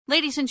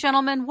Ladies and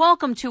gentlemen,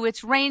 welcome to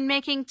It's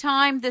Rainmaking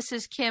Time. This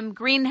is Kim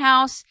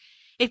Greenhouse.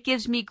 It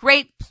gives me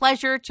great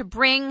pleasure to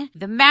bring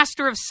the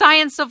master of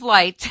science of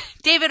light,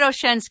 David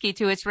Olszewski,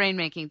 to It's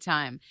Rainmaking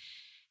Time.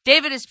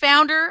 David is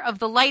founder of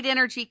the Light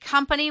Energy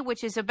Company,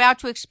 which is about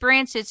to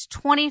experience its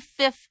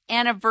 25th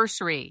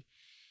anniversary.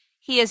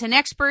 He is an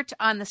expert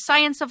on the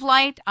science of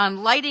light,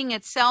 on lighting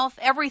itself,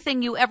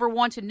 everything you ever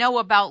want to know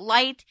about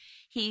light.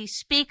 He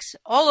speaks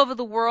all over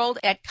the world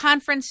at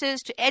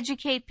conferences to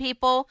educate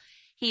people.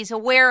 He's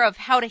aware of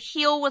how to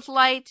heal with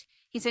light.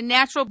 He's a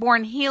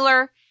natural-born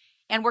healer.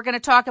 And we're going to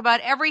talk about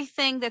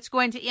everything that's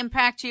going to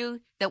impact you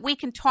that we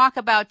can talk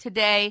about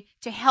today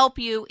to help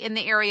you in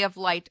the area of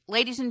light.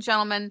 Ladies and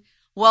gentlemen,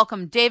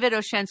 welcome David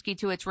Olszewski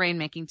to It's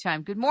Rainmaking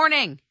Time. Good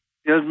morning.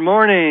 Good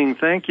morning.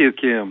 Thank you,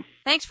 Kim.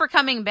 Thanks for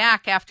coming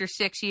back after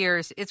 6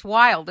 years. It's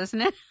wild,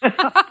 isn't it?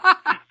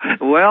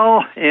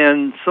 Well,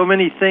 and so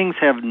many things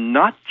have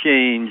not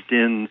changed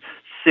in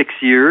 6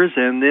 years,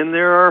 and then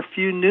there are a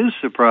few new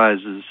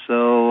surprises.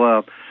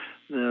 So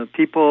the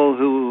people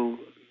who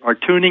are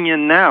tuning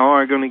in now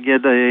are going to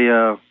get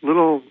a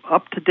little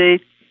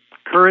up-to-date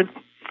current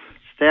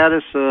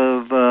status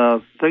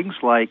of things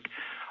like,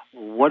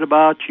 what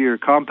about your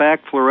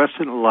compact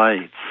fluorescent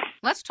lights?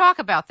 Let's talk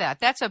about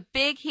that. That's a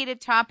big, heated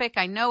topic.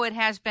 I know it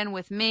has been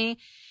with me.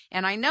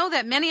 And I know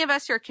that many of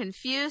us are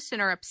confused and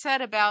are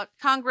upset about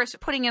Congress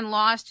putting in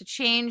laws to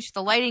change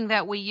the lighting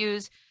that we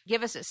use.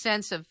 Give us a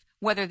sense of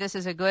whether this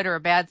is a good or a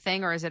bad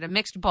thing, or is it a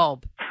mixed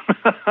bulb?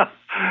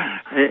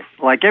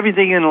 Like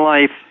everything in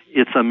life,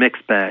 it's a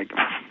mixed bag.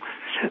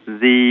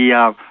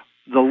 The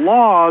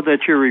law that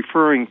you're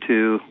referring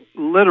to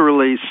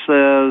literally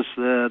says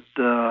that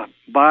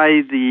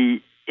by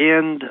the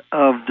end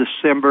of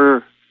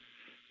December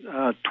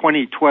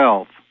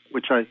 2012,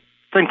 which I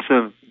think's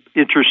an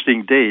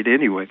interesting date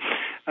anyway,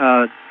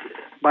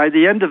 by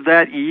the end of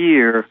that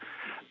year,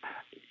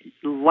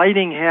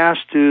 lighting has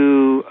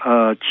to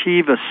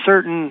achieve a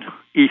certain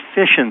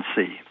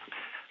efficiency.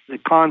 The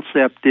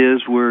concept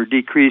is we're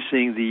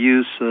decreasing the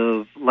use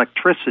of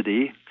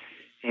electricity,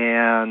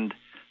 and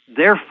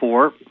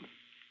therefore,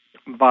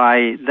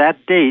 by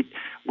that date,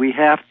 we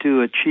have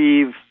to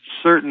achieve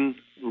certain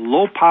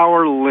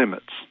low-power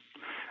limits.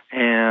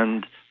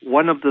 And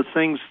one of the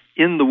things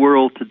in the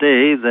world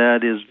today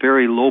that is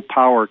very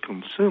low-power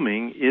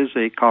consuming is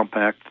a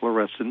compact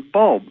fluorescent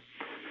bulb.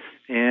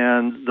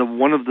 And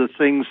one of the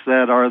things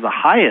that are the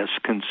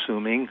highest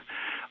consuming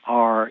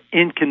are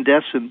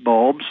incandescent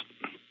bulbs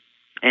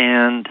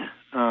and,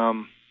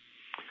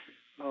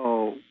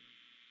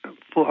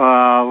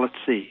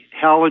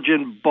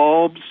 halogen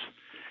bulbs.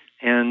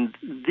 And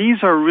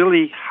these are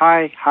really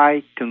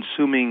high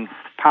consuming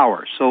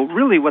power. So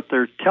really what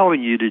they're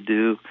telling you to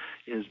do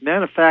is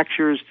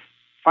manufacturers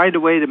find a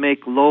way to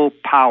make low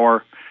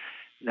power.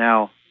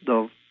 Now,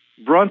 the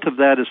brunt of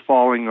that is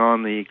falling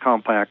on the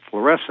compact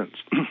fluorescents.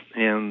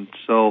 And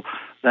so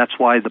that's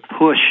why the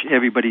push,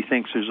 everybody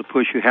thinks there's a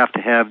push, you have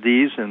to have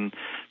these, and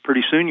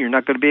pretty soon you're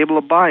not going to be able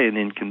to buy an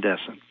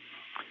incandescent.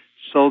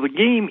 So the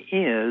game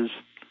is,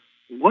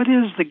 what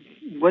is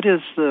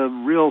the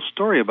real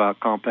story about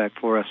compact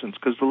fluorescents?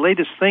 Because the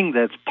latest thing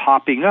that's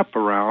popping up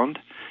around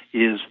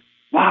is,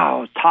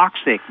 wow,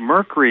 toxic,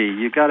 mercury,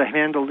 you got to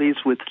handle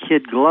these with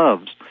kid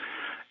gloves.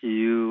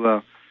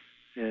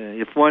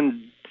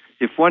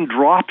 If one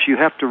drops, you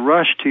have to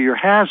rush to your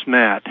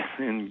hazmat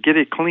and get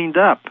it cleaned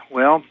up.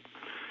 Well,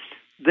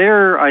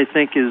 there, I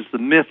think, is the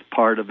myth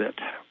part of it.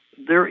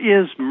 There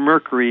is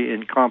mercury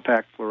in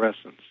compact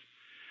fluorescents,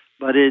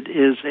 but it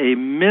is a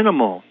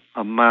minimal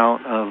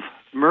amount of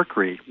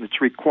mercury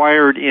that's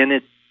required in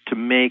it to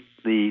make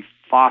the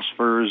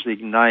phosphors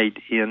ignite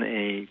in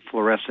a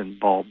fluorescent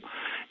bulb.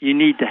 You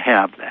need to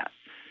have that.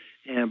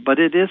 But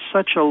it is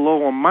such a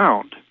low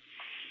amount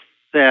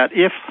that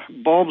if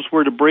bulbs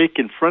were to break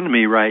in front of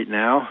me right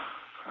now,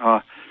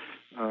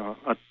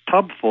 a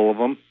tub full of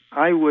them,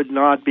 I would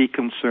not be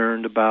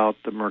concerned about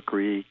the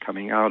mercury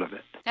coming out of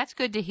it. That's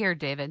good to hear,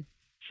 David.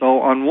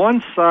 So on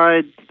one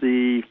side,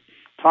 the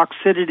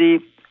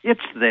toxicity,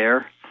 it's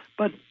there,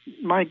 but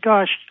my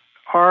gosh,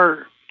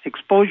 our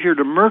exposure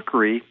to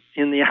mercury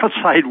in the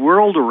outside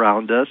world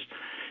around us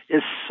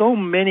is so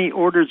many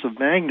orders of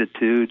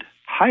magnitude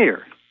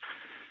higher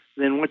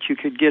than what you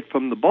could get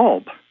from the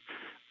bulb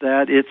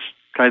that it's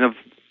kind of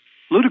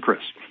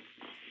ludicrous.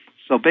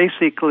 So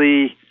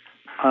basically,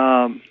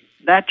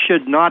 that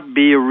should not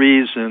be a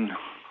reason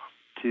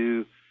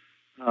to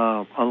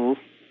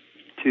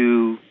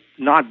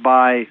not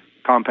buy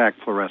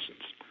compact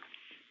fluorescents.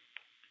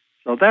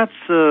 So that's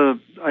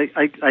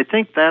I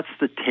think that's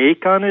the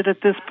take on it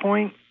at this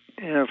point.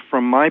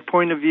 From my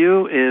point of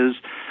view, is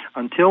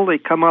until they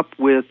come up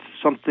with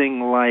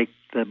something like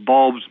the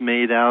bulbs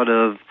made out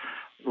of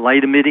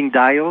light-emitting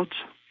diodes,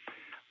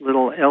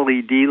 little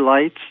LED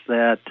lights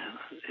that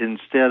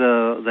instead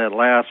of that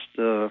last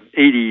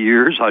 80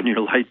 years on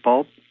your light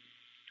bulb.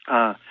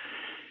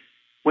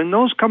 When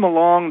those come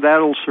along,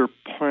 that'll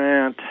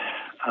supplant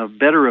a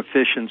better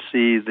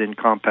efficiency than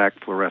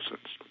compact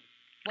fluorescents.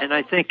 And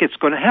I think it's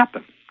going to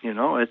happen. You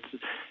know,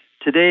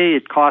 Today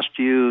it costs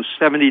you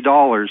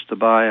 $70 to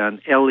buy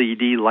an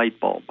LED light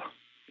bulb,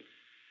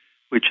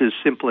 which is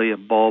simply a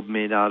bulb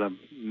made out of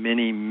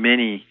many,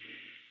 many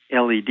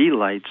LED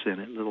lights in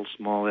it, little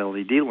small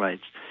LED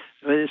lights.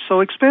 It's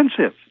so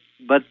expensive,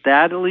 but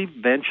that'll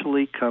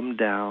eventually come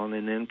down,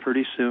 and then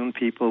pretty soon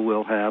people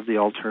will have the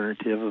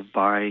alternative of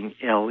buying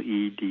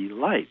LED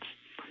lights.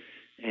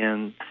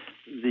 And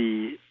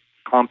the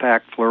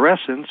compact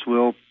fluorescents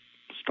will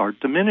start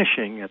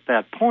diminishing at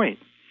that point.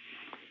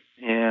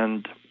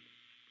 And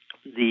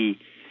the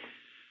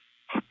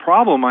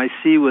problem I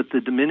see with the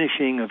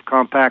diminishing of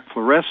compact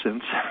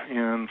fluorescents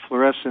and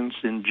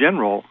fluorescents in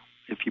general,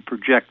 if you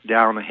project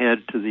down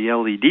ahead to the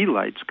LED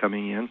lights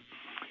coming in,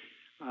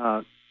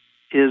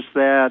 is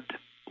that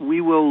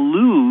we will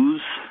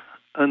lose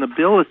an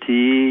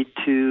ability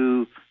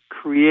to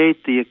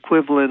create the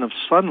equivalent of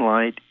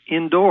sunlight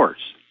indoors.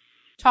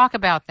 Talk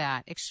about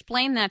that.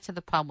 Explain that to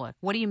the public.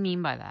 What do you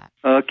mean by that?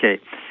 Okay.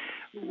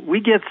 We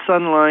get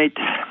sunlight,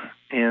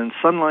 and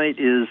sunlight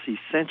is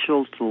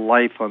essential to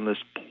life on this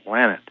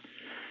planet.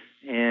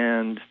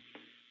 And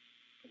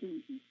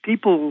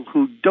people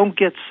who don't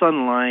get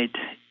sunlight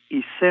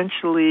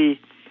essentially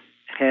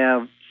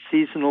have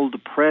seasonal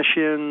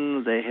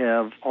depression. They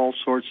have all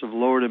sorts of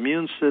lowered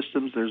immune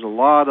systems. There's a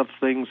lot of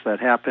things that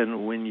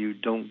happen when you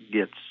don't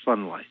get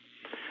sunlight.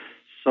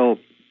 So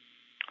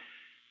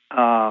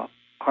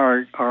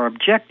our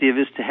objective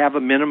is to have a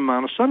minimum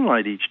amount of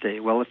sunlight each day.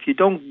 Well, if you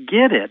don't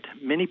get it,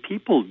 many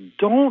people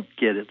don't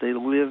get it. They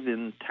live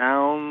in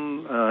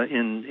town,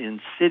 in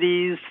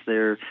cities.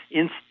 They're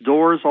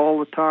indoors all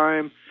the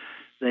time.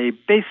 They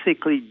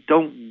basically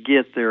don't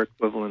get their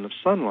equivalent of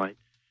sunlight.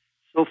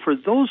 So for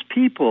those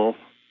people,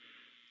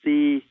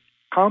 the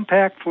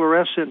compact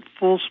fluorescent,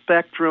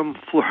 full-spectrum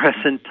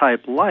fluorescent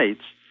type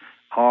lights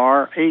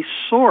are a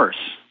source,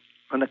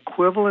 an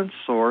equivalent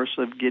source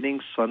of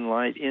getting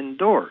sunlight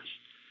indoors.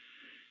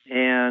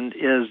 And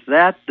as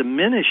that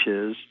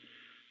diminishes,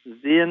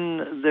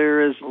 then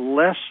there is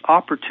less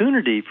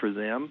opportunity for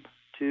them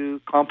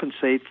to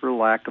compensate for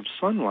lack of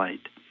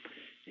sunlight.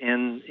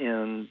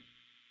 And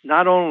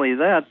not only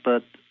that,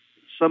 but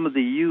some of the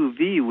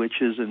UV,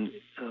 which is an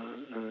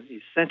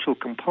essential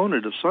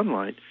component of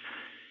sunlight,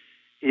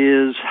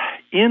 is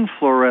in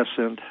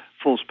fluorescent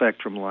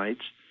full-spectrum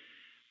lights,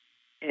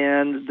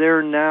 and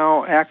they're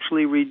now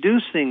actually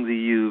reducing the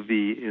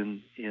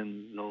UV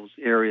in those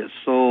areas.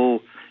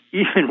 So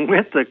even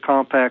with the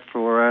compact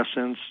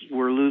fluorescents,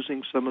 we're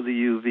losing some of the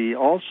UV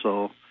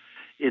also.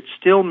 It's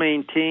still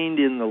maintained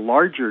in the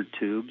larger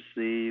tubes,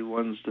 the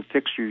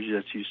fixtures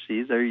that you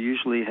see. They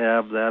usually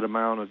have that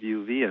amount of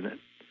UV in it.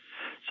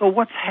 So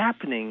what's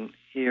happening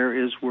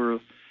here is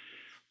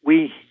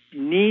we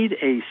need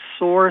a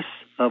source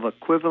of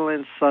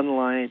equivalent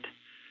sunlight.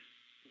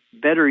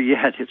 Better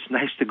yet, it's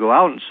nice to go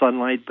out in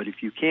sunlight, but if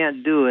you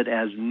can't do it,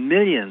 as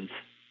millions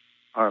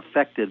are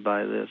affected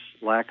by this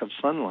lack of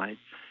sunlight,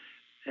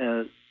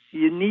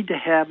 you need to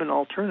have an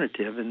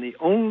alternative, and the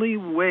only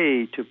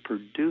way to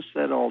produce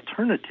that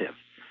alternative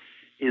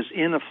is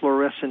in a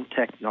fluorescent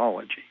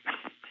technology.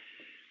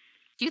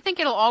 Do you think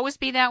it'll always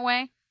be that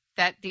way?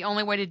 That the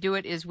only way to do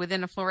it is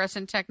within a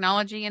fluorescent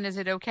technology, and is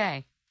it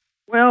okay?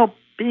 Well,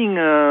 being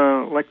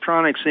an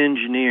electronics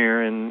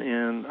engineer,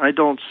 and I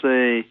don't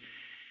say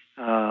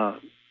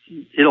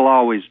it'll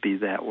always be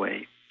that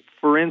way.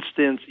 For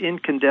instance,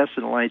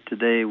 incandescent light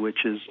today,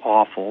 which is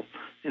awful,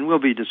 and we'll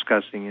be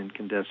discussing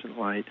incandescent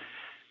light,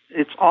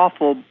 it's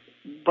awful,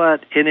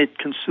 and it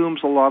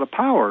consumes a lot of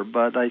power.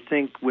 But I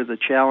think with the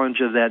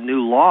challenge of that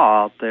new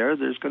law out there,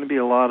 there's going to be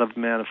a lot of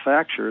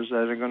manufacturers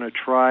that are going to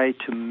try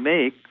to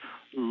make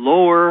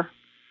lower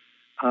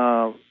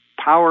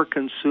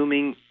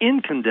power-consuming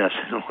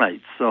incandescent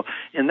lights. So,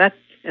 and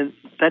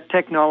that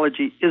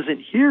technology isn't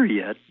here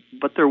yet,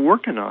 but they're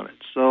working on it.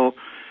 So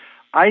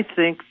I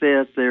think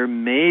that there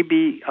may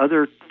be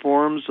other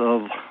forms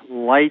of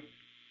light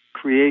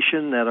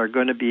creation that are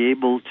going to be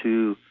able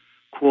to,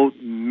 quote,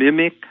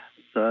 mimic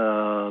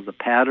the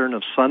pattern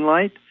of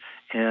sunlight,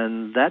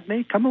 and that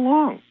may come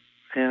along.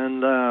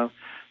 And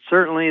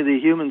certainly the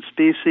human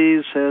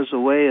species has a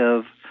way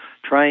of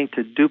trying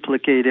to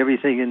duplicate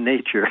everything in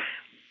nature.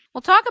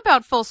 Well, talk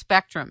about full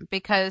spectrum,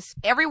 because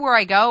everywhere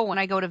I go, when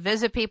I go to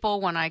visit people,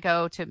 when I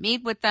go to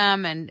meet with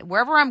them, and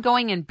wherever I'm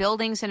going in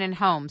buildings and in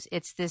homes,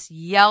 it's this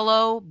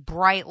yellow,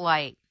 bright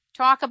light.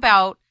 Talk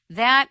about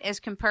that as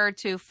compared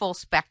to full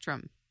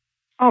spectrum.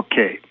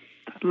 Okay.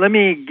 Let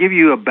me give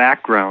you a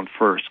background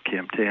first,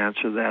 Kim, to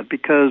answer that,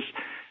 because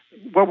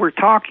what we're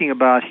talking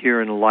about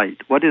here in light,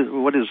 what is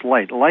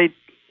light?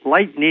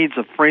 Light needs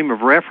a frame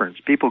of reference.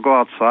 People go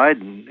outside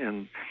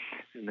and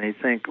they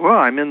think, well,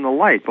 I'm in the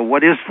light, but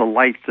what is the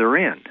light they're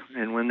in?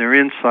 And when they're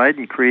inside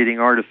and creating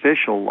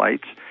artificial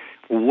lights,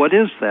 well, what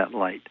is that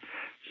light?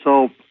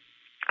 So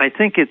I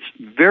think it's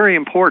very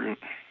important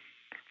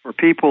for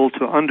people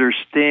to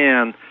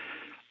understand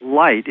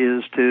light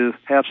is to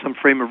have some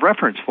frame of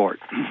reference for it.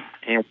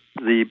 And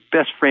the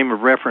best frame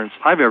of reference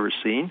I've ever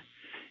seen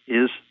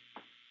is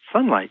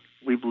sunlight.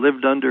 We've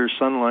lived under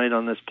sunlight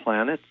on this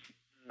planet.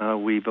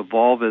 We've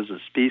evolved as a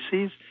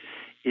species.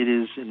 it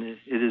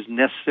is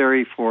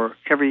necessary for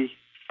every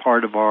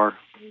part of our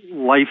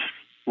life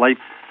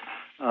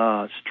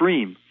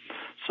stream.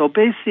 So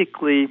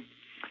basically,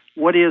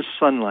 what is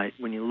sunlight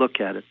when you look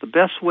at it? The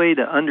best way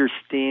to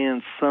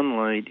understand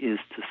sunlight is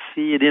to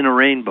see it in a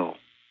rainbow.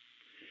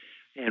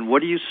 And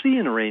what do you see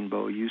in a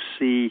rainbow? You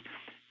see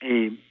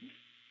a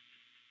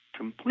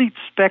complete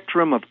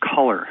spectrum of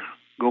color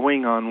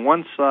going on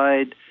one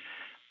side,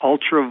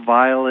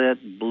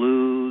 ultraviolet,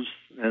 blues,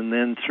 and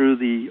then through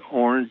the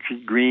orange,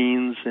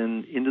 greens,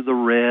 and into the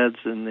reds,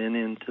 and then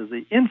into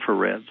the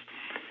infrareds.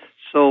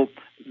 So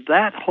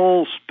that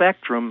whole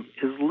spectrum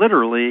is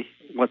literally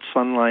what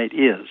sunlight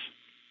is.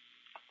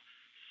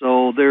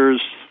 So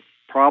there's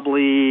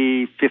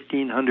probably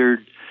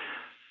 1,500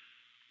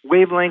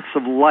 wavelengths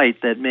of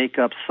light that make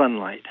up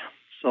sunlight.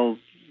 So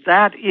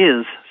that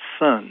is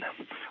sun.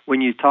 When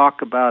you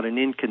talk about an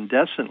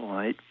incandescent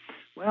light,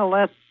 well,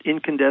 that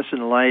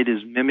incandescent light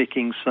is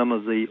mimicking some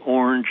of the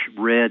orange,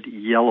 red,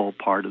 yellow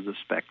part of the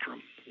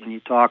spectrum. When you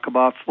talk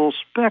about full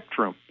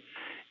spectrum,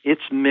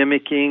 it's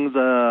mimicking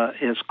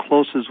as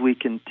close as we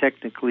can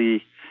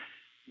technically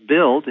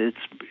build.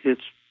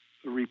 It's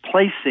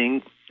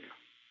replacing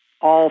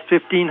all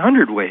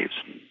 1,500 waves.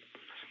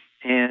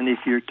 And if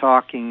you're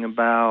talking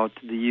about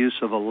the use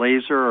of a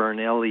laser or an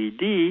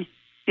LED,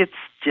 it's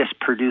just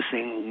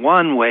producing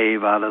one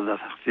wave out of the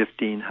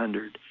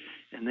 1,500.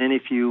 And then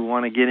if you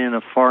want to get in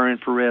a far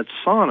infrared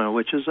sauna,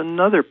 which is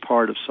another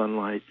part of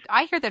sunlight.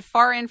 I hear that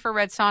far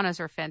infrared saunas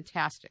are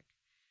fantastic.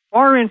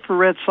 Far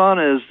infrared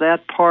sauna is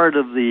that part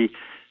of the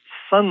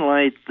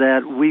sunlight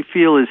that we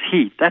feel is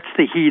heat. That's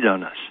the heat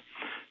on us.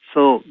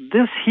 So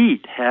this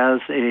heat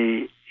has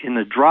in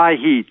the dry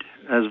heat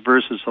as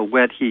versus a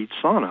wet heat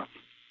sauna,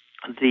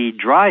 the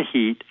dry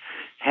heat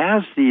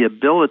has the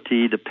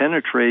ability to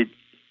penetrate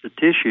the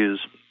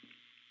tissues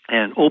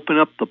and open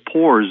up the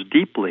pores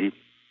deeply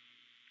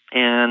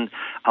and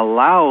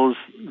allows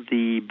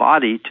the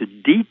body to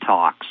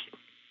detox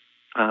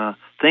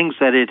things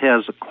that it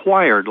has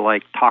acquired,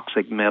 like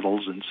toxic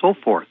metals and so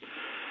forth.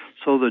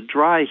 So the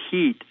dry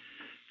heat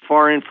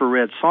far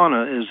infrared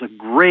sauna is a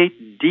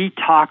great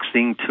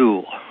detoxing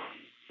tool.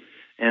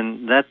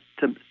 And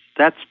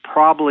that's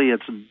probably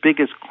its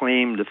biggest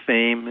claim to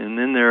fame. And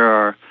then there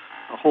are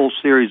a whole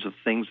series of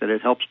things that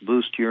it helps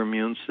boost your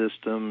immune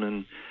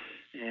system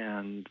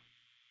and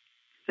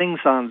things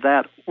on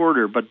that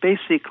order. But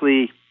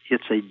basically,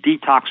 it's a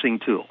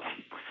detoxing tool.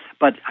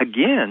 But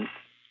again,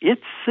 it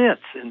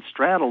sits and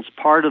straddles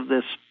part of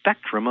this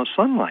spectrum of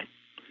sunlight.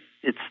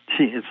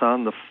 It's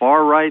on the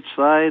far right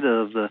side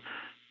of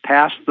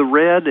past the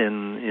red,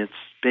 and it's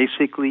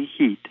basically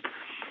heat.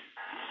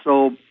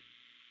 So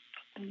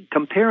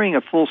comparing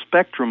a full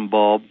spectrum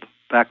bulb,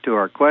 back to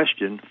our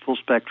question, full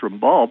spectrum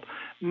bulb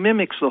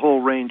mimics the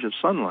whole range of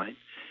sunlight,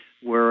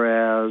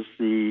 whereas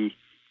the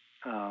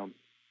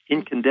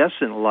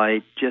incandescent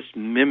light just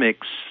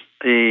mimics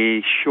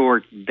a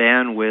short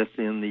bandwidth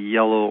in the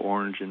yellow,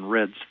 orange, and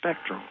red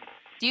spectrum.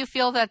 Do you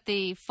feel that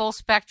the full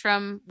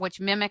spectrum, which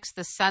mimics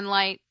the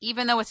sunlight,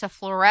 even though it's a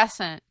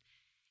fluorescent,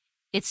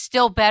 it's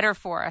still better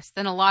for us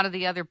than a lot of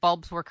the other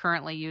bulbs we're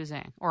currently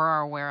using or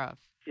are aware of?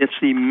 It's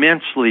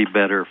immensely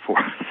better for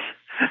us.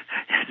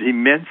 It's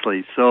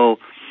immensely. So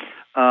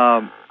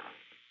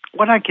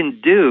what I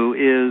can do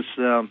is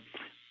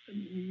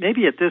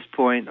maybe at this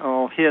point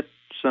I'll hit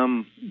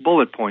some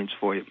bullet points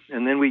for you,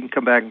 and then we can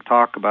come back and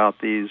talk about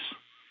these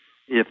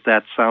if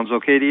that sounds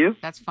okay to you.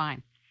 That's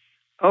fine.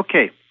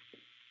 Okay.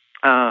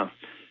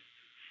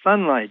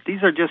 Sunlight.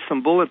 These are just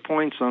some bullet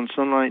points on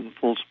sunlight and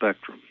full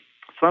spectrum.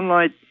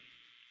 Sunlight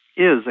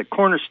is a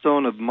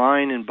cornerstone of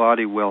mind and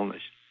body wellness.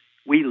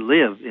 We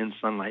live in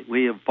sunlight.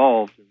 We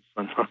evolved in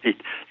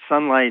sunlight.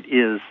 Sunlight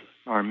is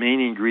our main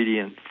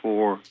ingredient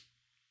for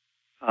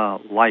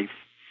life.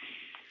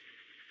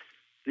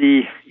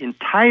 The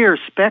entire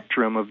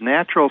spectrum of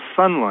natural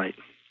sunlight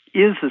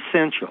is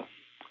essential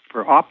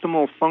for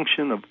optimal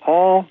function of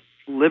all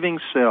living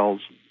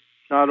cells,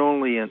 not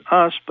only in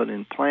us, but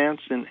in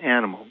plants and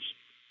animals.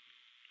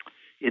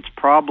 It's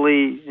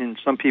probably, and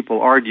some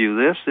people argue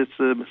this, it's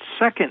the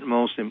second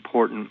most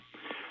important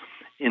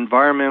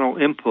environmental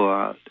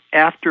input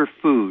after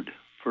food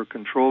for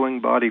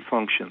controlling body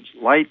functions.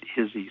 Light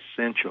is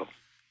essential.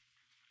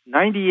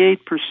 98%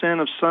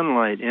 of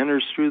sunlight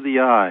enters through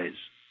the eyes.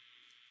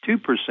 2%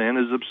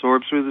 is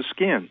absorbed through the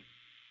skin.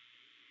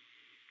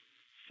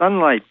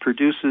 Sunlight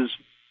produces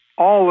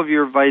all of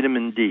your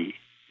vitamin D,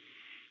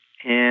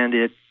 and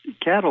it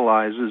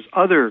catalyzes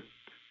other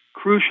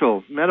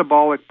crucial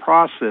metabolic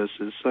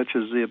processes such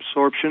as the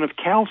absorption of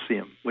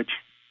calcium, which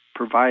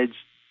provides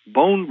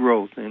bone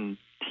growth and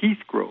teeth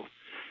growth.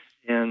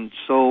 And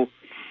so,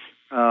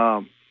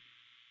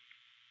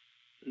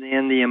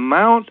 and the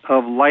amount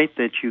of light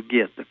that you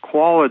get, the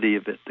quality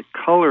of it, the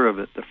color of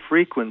it, the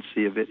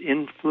frequency of it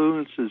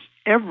influences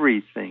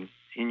everything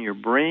in your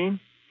brain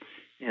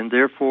and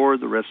therefore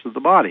the rest of the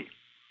body.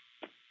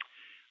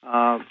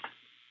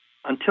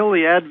 Until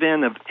the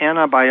advent of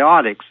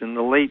antibiotics in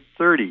the late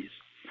 30s,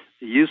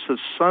 the use of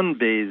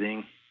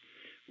sunbathing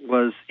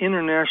was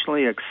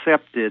internationally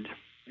accepted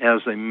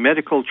as a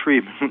medical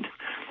treatment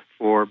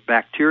for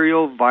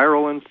bacterial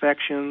viral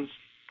infections,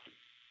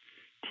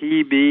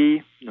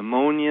 TB,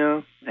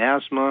 pneumonia,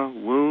 asthma,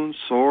 wounds,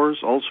 sores,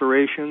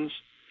 ulcerations,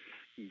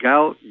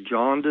 gout,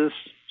 jaundice,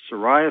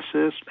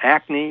 psoriasis,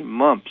 acne,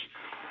 mumps.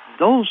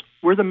 Those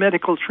were the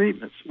medical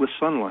treatments with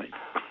sunlight.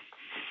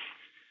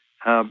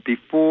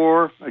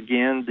 Before,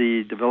 again,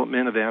 the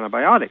development of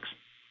antibiotics.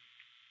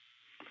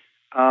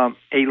 A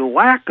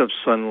lack of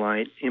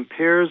sunlight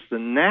impairs the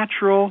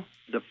natural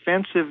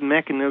defensive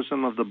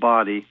mechanism of the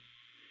body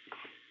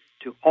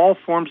to all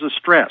forms of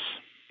stress,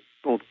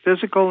 both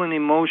physical and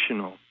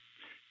emotional.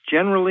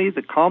 Generally,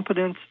 the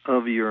competence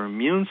of your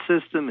immune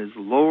system is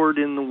lowered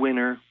in the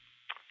winter,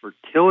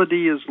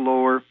 fertility is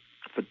lower,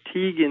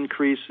 fatigue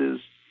increases,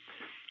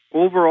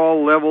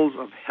 overall levels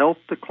of health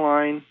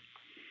decline.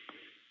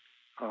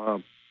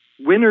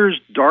 Winter's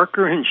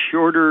darker and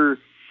shorter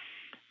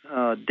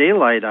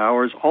daylight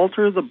hours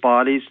alter the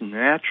body's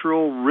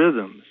natural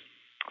rhythms,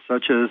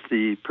 such as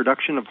the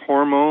production of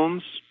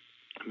hormones,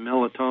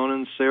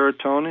 melatonin,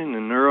 serotonin,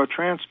 and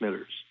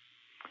neurotransmitters.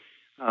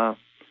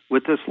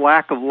 With this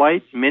lack of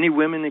light, many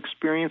women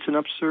experience an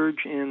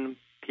upsurge in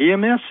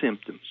PMS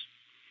symptoms.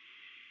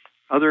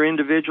 Other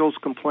individuals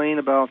complain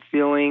about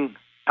feeling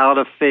out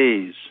of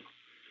phase,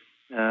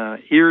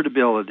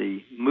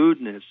 irritability,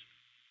 moodiness,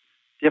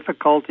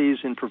 difficulties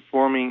in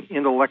performing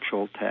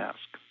intellectual tasks.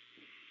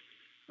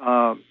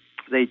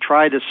 They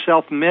try to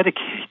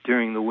self-medicate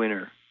during the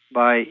winter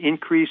by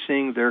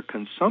increasing their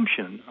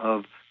consumption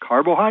of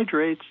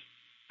carbohydrates,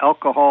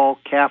 alcohol,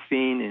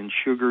 caffeine, and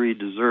sugary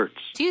desserts.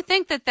 Do you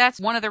think that that's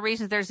one of the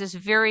reasons there's this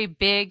very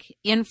big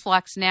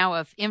influx now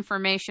of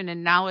information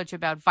and knowledge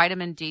about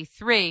vitamin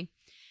D3,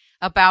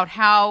 about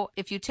how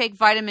if you take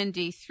vitamin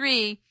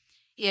D3,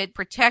 it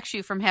protects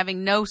you from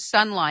having no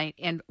sunlight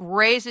and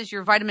raises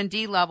your vitamin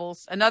D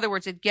levels. In other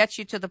words, it gets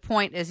you to the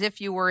point as if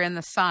you were in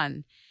the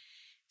sun.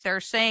 They're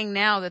saying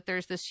now that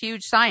there's this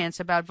huge science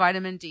about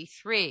vitamin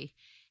D3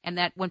 and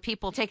that when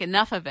people take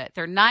enough of it,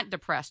 they're not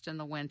depressed in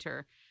the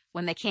winter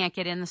when they can't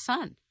get in the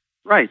sun.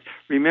 Right.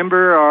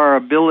 Remember our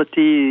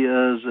ability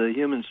as a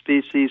human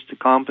species to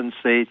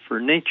compensate for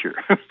nature.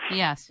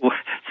 Yes.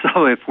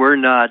 So if we're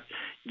not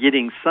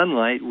getting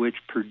sunlight, which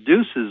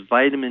produces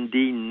vitamin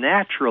D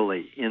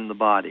naturally in the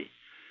body,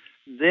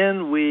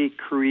 then we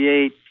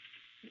create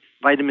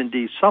vitamin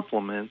D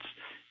supplements,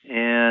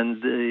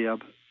 and the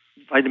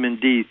vitamin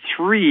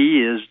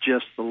D3 is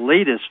just the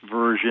latest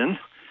version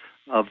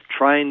of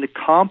trying to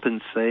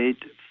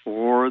compensate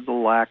for the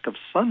lack of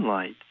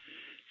sunlight.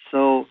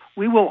 So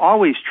we will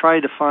always try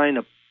to find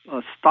a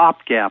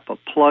stopgap, a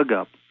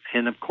plug-up,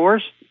 and of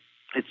course,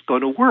 it's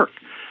going to work.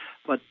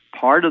 But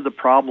part of the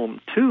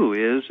problem, too,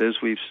 is,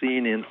 as we've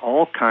seen in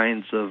all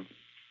kinds of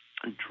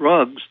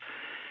drugs,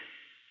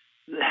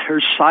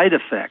 there's side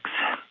effects.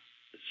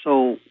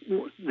 So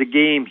the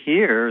game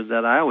here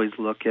that I always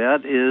look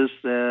at is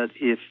that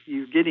if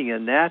you're getting a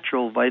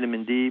natural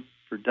vitamin D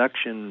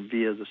production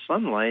via the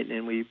sunlight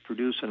and we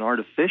produce an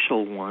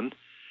artificial one,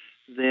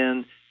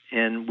 then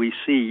and we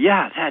see,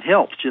 yeah, that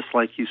helps, just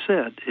like you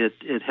said.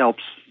 It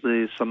helps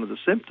some of the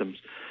symptoms.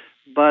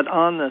 But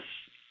on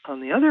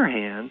the other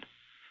hand,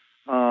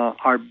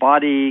 our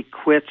body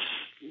quits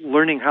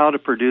learning how to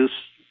produce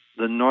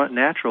the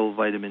natural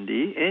vitamin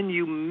D, and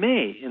you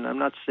may, and I'm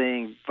not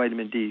saying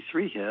vitamin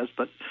D3 has,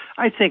 but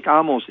I think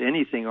almost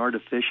anything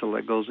artificial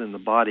that goes in the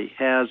body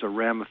has a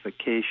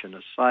ramification,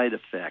 a side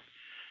effect.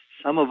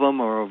 Some of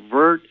them are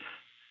overt,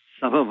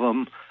 some of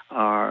them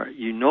are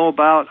you know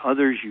about,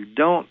 others you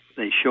don't.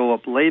 They show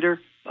up later.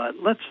 But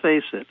let's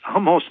face it,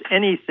 almost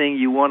anything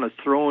you want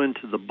to throw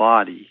into the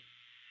body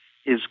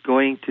is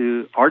going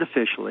to,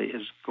 artificially,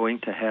 is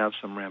going to have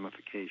some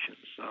ramifications.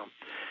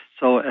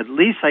 So at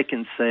least I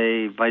can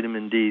say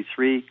vitamin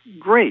D3,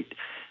 great.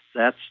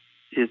 That's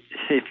it.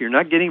 If you're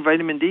not getting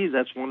vitamin D,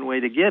 that's one way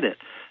to get it.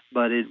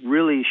 But it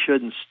really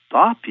shouldn't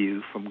stop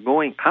you from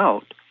going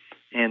out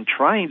and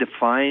trying to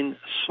find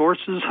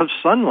sources of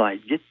sunlight.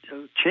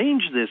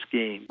 Change this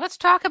game. Let's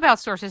talk about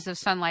sources of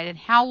sunlight and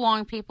how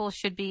long people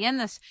should be in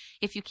this.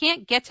 If you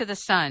can't get to the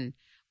sun,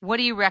 what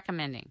are you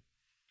recommending?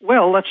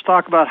 Well, let's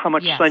talk about how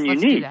much sun you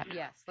need. Do that.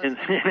 Yes, let's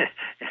do that.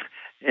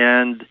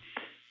 And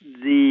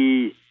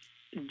the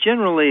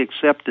generally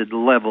accepted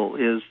level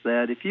is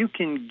that if you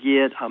can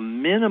get a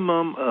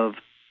minimum of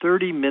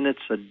 30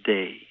 minutes a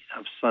day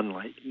of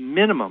sunlight,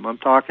 minimum, I'm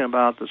talking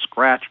about the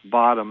scratch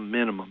bottom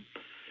minimum,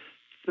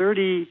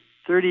 30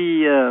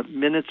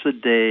 minutes a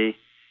day,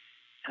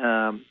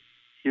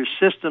 your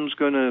system's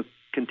going to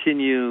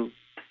continue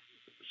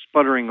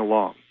sputtering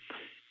along.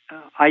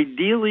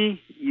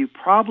 Ideally, you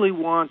probably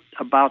want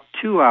about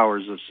 2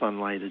 hours of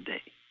sunlight a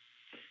day.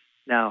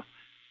 Now,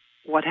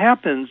 what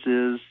happens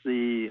is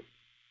the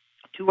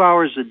 2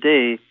 hours a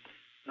day,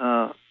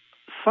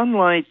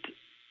 sunlight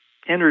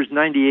enters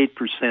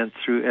 98%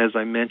 through, as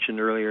I mentioned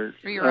earlier.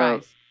 Through your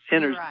eyes.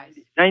 Enters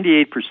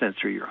 98%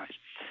 through your eyes.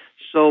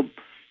 So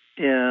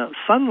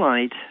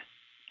sunlight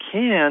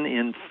can,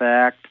 in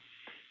fact,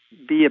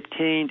 be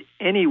obtained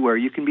anywhere.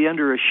 You can be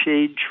under a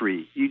shade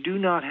tree. You do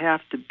not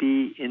have to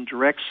be in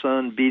direct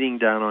sun beating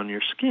down on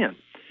your skin.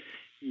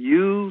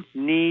 You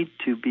need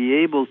to be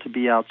able to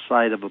be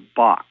outside of a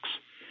box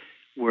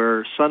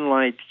where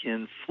sunlight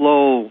can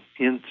flow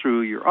in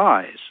through your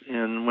eyes.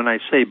 And when I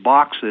say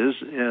boxes,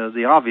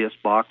 the obvious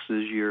box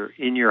is you're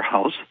in your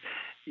house.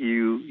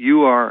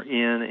 You are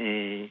in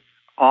a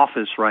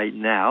office right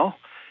now.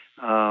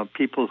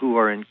 People who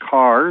are in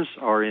cars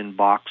are in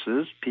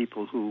boxes.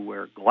 People who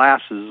wear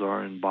glasses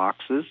are in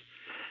boxes.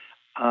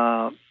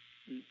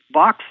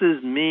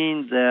 Boxes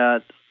mean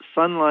that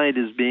sunlight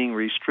is being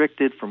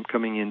restricted from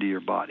coming into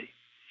your body.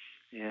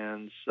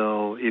 And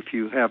so if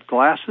you have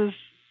glasses,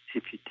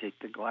 if you take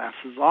the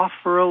glasses off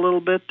for a little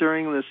bit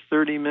during this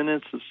 30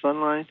 minutes of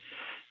sunlight,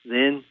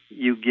 then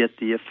you get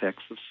the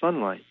effects of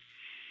sunlight.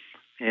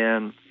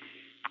 And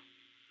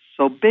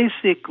so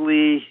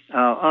basically,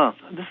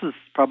 this is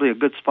probably a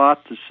good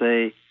spot to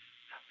say,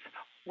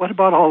 what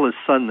about all the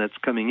sun that's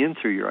coming in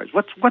through your eyes?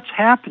 What's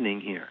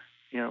happening here?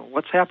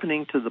 What's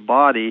happening to the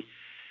body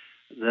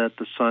that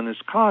the sun is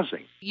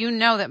causing? You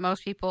know that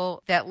most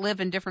people that live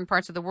in different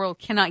parts of the world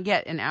cannot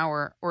get an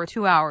hour or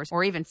 2 hours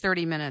or even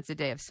 30 minutes a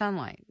day of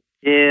sunlight.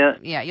 Yeah.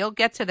 Yeah, you'll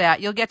get to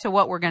that. You'll get to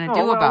what we're going to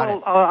do about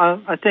it.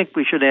 I think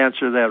we should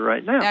answer that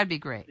right now. That'd be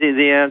great.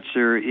 The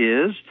answer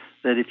is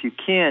that if you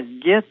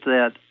can't get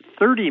that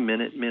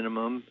 30-minute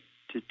minimum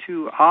to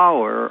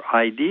 2-hour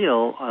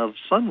ideal of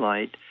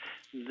sunlight,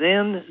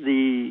 then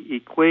the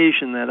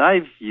equation that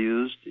I've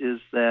used is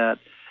that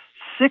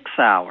 6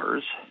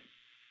 hours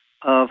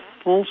of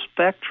full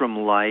spectrum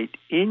light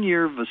in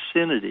your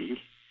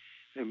vicinity,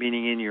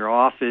 meaning in your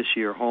office,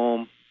 your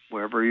home,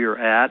 wherever you're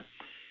at,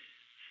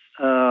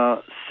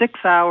 6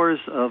 hours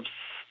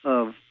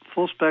of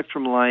full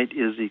spectrum light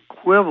is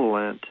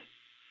equivalent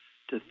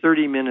to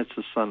 30 minutes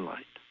of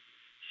sunlight.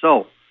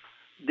 So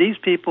these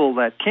people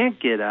that can't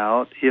get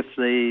out, if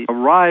they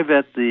arrive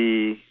at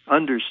the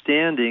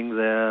understanding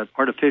that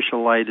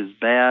artificial light is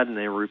bad and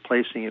they're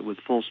replacing it with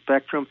full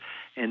spectrum,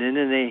 and then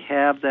they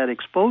have that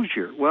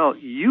exposure, well,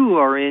 you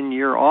are in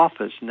your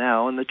office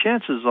now, and the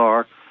chances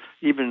are,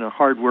 even a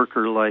hard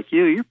worker like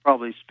you're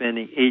probably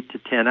spending 8 to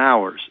 10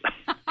 hours.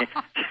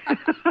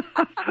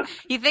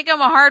 You think I'm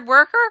a hard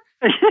worker?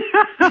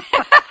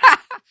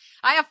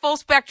 I have full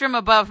spectrum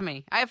above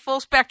me. I have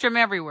full spectrum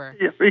everywhere.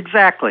 Yeah,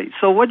 exactly.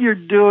 So what you're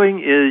doing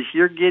is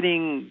you're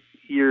getting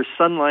your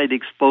sunlight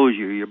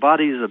exposure. Your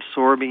body's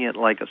absorbing it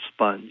like a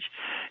sponge.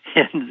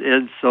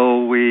 And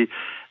so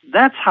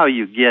that's how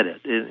you get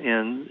it.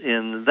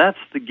 And that's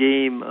the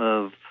game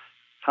of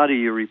how do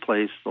you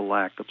replace the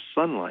lack of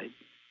sunlight.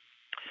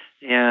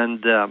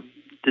 And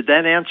did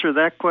that answer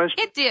that question?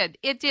 It did.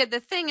 It did.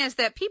 The thing is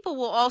that people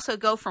will also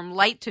go from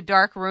light to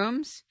dark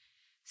rooms.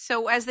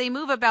 So as they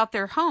move about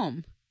their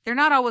home, they're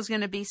not always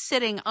going to be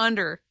sitting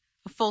under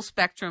a full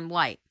spectrum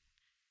light.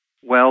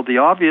 Well, the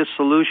obvious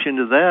solution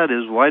to that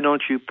is why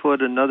don't you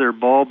put another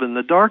bulb in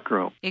the dark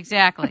room?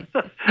 Exactly.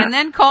 And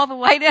then call the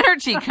light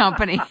energy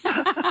company.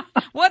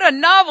 What a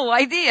novel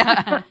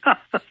idea.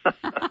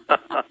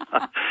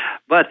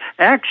 But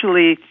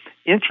actually,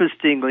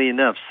 interestingly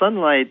enough,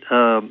 sunlight,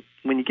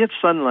 when you get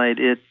sunlight,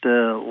 it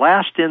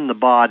lasts in the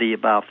body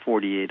about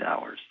 48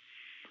 hours.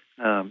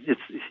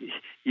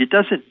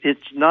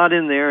 It's not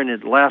in there and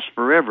it lasts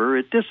forever.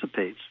 It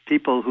dissipates.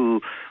 People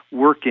who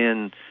work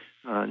in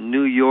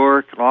New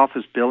York,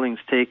 office buildings,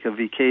 take a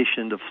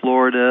vacation to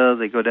Florida.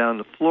 They go down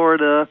to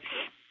Florida.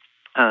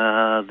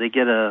 They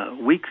get a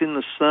week in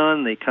the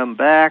sun. They come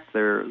back.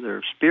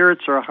 Their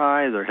spirits are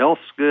high. Their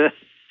health's good.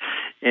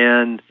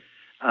 And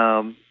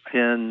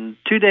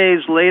 2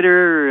 days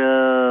later,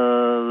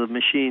 the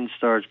machine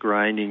starts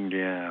grinding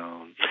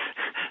down.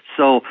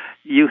 So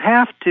you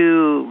have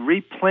to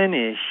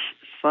replenish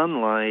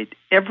sunlight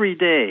every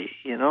day.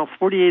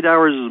 48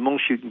 hours is the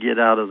most you can get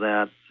out of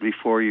that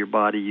before your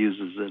body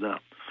uses it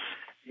up.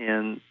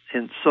 And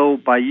so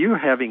by you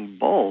having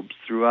bulbs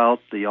throughout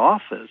the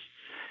office,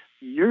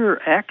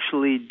 you're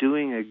actually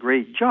doing a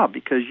great job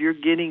because you're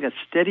getting a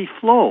steady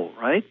flow,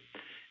 right?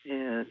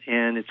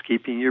 And it's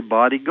keeping your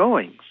body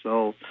going.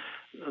 So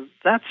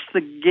that's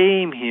the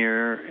game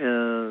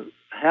here.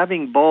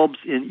 Having bulbs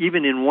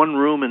even in one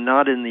room and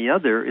not in the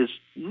other is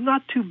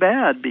not too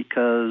bad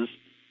because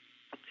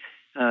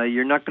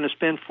you're not going to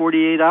spend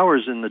 48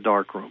 hours in the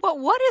dark room. But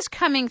what is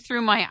coming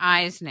through my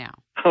eyes now?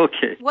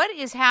 Okay. What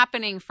is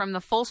happening from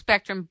the full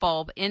spectrum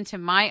bulb into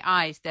my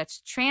eyes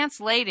that's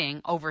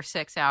translating over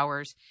 6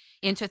 hours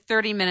into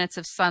 30 minutes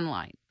of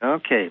sunlight?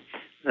 Okay.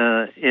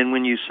 And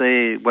when you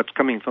say what's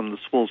coming from the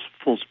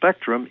full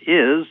spectrum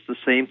is the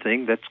same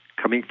thing that's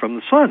coming from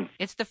the sun.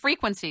 It's the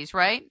frequencies,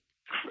 right?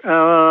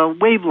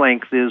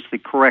 Wavelength is the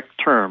correct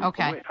term.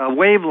 Okay. A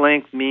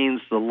wavelength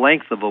means the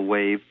length of a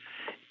wave.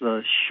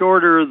 The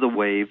shorter the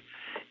wave,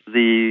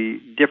 the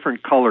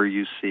different color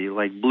you see.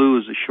 Like blue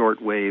is a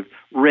short wave,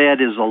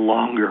 red is a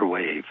longer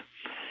wave.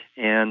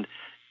 And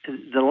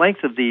the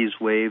length of these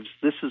waves,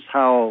 this is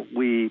how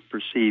we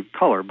perceive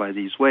color by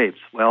these waves.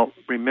 Well,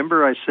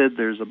 remember I said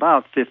there's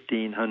about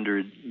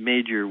 1,500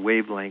 major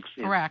wavelengths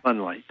in Correct.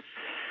 sunlight.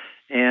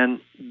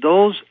 And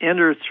those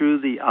enter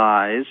through the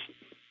eyes,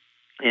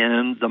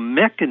 and the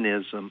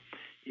mechanism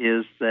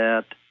is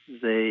that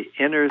they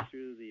enter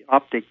through the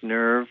optic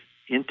nerve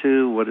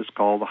into what is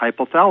called the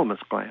hypothalamus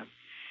gland.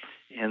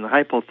 And the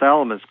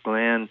hypothalamus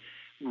gland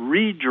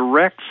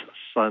redirects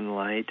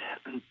sunlight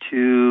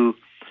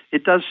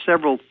it does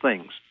several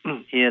things.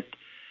 It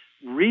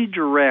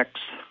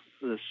redirects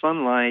the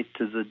sunlight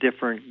to the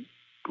different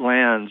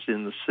glands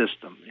in the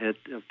system.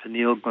 The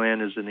pineal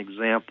gland is an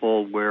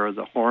example where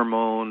the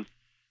hormone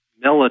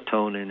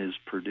melatonin is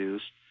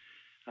produced.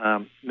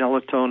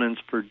 Melatonin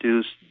is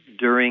produced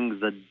during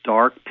the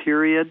dark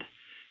period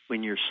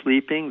when you're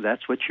sleeping.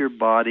 That's what your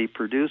body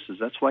produces.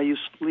 That's why you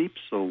sleep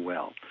so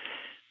well.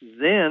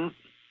 Then,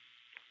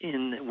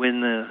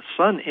 when the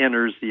sun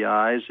enters the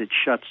eyes, it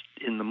shuts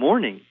in the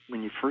morning.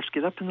 When you first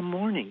get up in the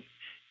morning,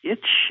 it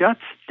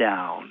shuts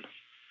down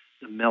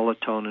the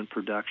melatonin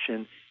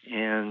production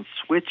and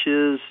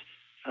switches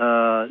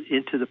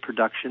into the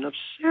production of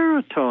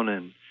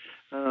serotonin.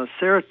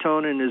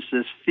 Serotonin is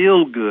this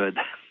feel-good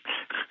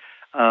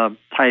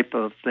type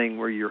of thing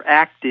where you're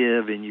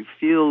active and you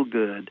feel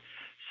good.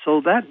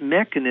 So that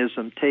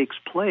mechanism takes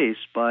place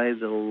by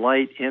the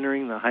light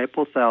entering the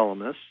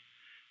hypothalamus,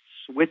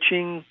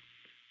 switching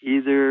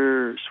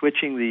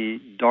the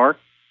dark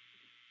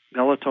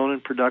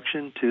melatonin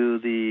production to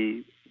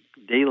the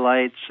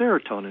daylight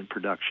serotonin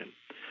production.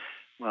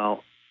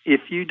 Well,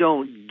 if you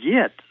don't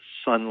get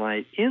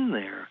sunlight in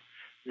there,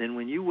 then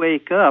when you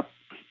wake up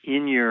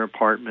in your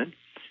apartment,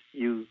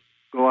 you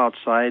go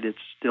outside, it's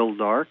still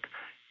dark,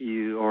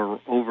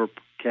 or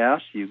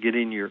overcast, you get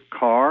in your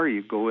car,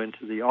 you go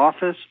into the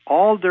office.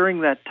 All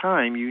during that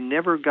time, you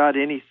never got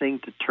anything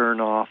to turn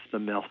off the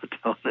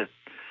melatonin.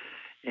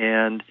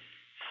 And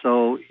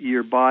so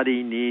your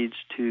body needs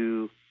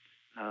to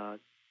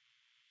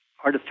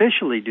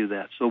artificially do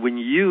that. So when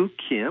you,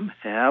 Kim,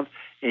 have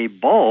a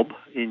bulb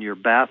in your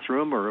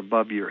bathroom or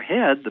above your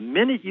head, the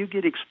minute you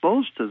get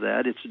exposed to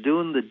that, it's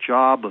doing the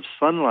job of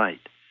sunlight.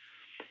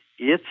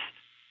 It's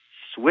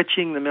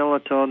switching the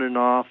melatonin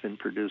off and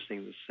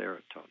producing the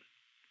serotonin.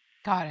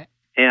 Got it.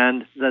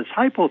 And this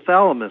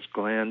hypothalamus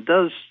gland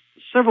does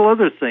several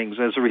other things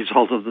as a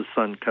result of the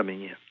sun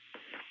coming in.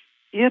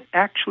 It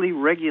actually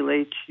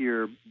regulates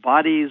your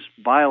body's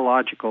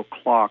biological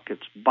clock,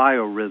 its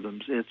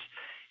biorhythms.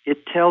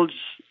 It tells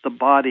the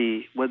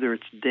body whether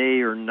it's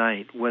day or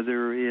night,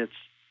 whether it's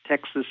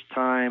Texas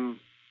time,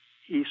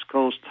 East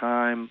Coast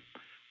time,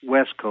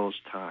 West Coast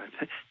time.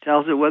 It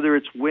tells it whether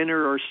it's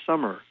winter or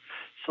summer.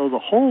 So the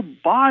whole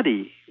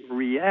body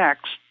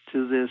reacts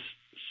to this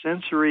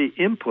sensory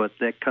input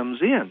that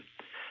comes in.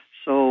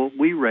 So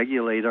we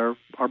regulate our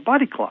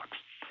body clocks.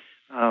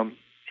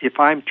 If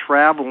I'm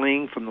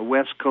traveling from the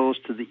West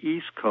Coast to the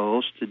East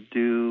Coast to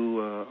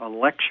do a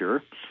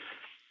lecture,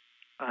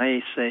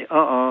 I say,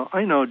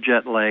 I know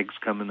jet lag's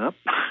coming up.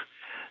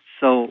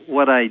 So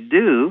what I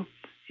do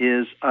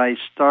is I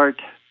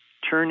start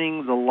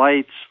turning the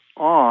lights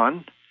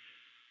on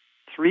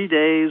 3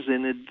 days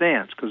in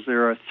advance because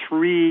there are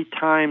 3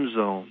 time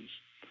zones.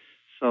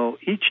 So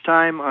each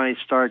time I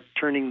start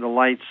turning the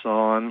lights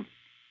on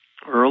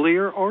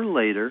earlier or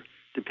later,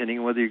 depending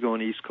on whether you're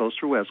going East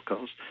Coast or West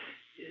Coast,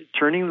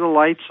 turning the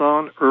lights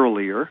on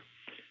earlier,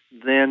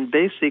 then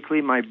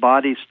basically my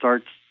body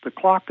starts the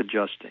clock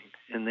adjusting.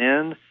 And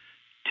then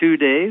 2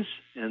 days,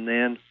 and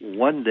then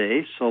 1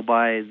 day. So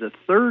by the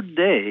 3rd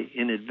day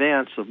in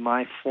advance of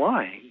my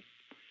flying,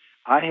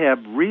 I have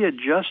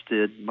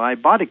readjusted my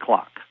body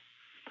clock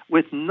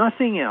with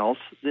nothing else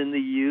than the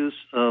use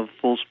of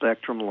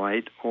full-spectrum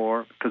light,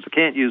 or because I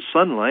can't use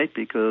sunlight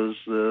because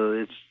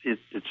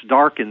it's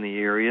dark in the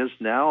areas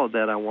now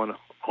that I want to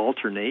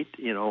alternate.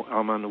 You know,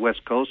 I'm on the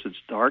West Coast, it's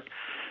dark.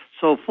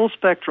 So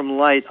full-spectrum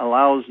light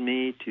allows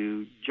me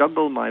to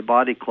juggle my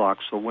body clock.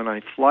 So when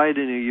I fly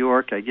to New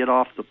York, I get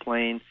off the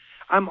plane,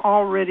 I'm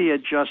already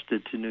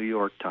adjusted to New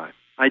York time.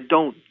 I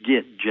don't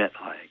get jet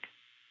lag.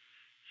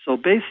 So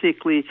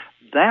basically,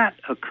 that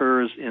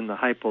occurs in the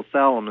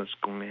hypothalamus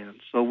gland.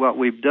 So what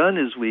we've done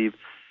is we've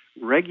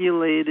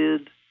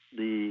regulated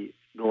the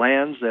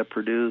glands that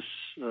produce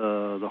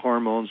the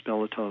hormones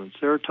melatonin and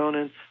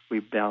serotonin.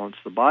 We've balanced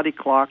the body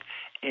clock.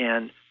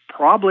 And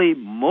probably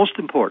most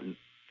important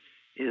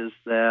is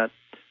that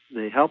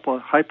the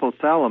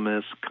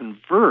hypothalamus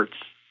converts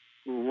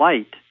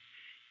light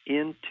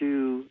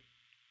into,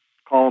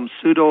 call them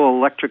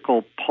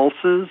pseudo-electrical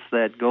pulses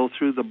that go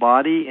through the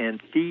body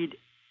and feed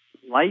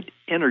light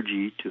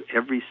energy to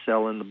every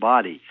cell in the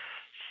body.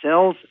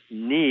 Cells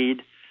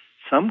need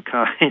some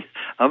kind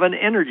of an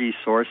energy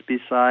source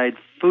beside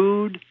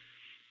food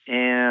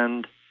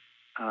and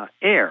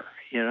air.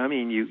 You know, I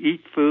mean, you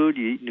eat food,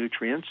 you eat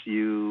nutrients,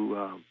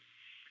 you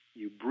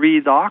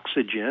breathe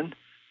oxygen,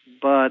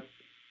 but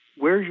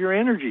where's your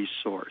energy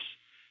source?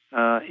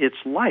 It's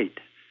light.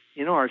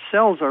 You know, our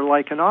cells are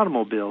like an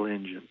automobile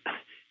engine.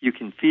 You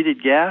can feed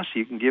it gas,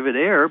 you can give it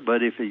air,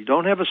 but if you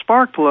don't have a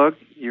spark plug,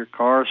 your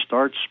car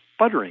starts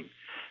sputtering.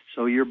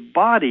 So your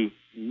body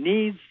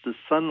needs the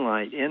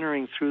sunlight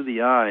entering through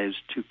the eyes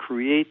to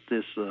create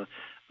this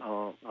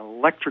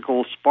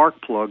electrical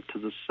spark plug to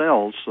the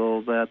cells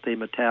so that they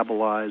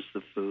metabolize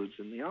the foods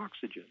and the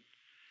oxygen.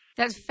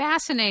 That's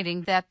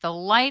fascinating that the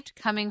light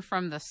coming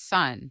from the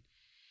sun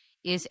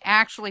is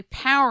actually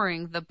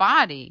powering the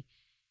body.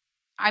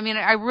 I mean,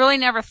 I really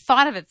never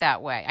thought of it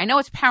that way. I know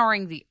it's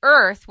powering the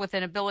earth with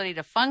an ability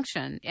to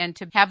function and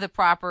to have the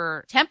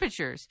proper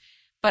temperatures,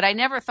 but I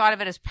never thought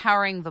of it as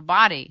powering the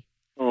body.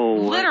 Oh,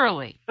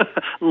 literally.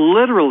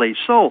 Literally.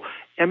 So,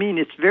 I mean,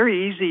 it's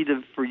very easy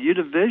for you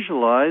to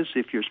visualize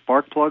if your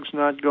spark plug's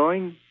not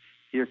going,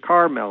 your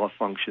car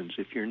malfunctions.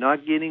 If you're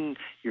not getting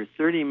your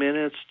 30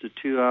 minutes to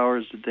 2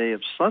 hours a day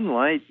of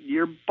sunlight,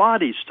 your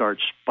body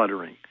starts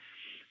sputtering.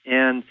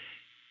 And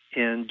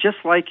just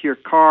like your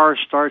car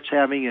starts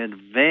having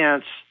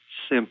advanced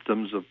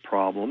symptoms of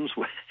problems,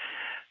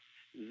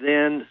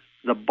 then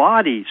the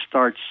body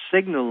starts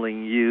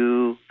signaling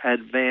you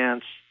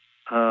advanced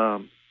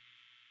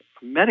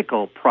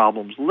medical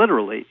problems,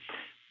 literally,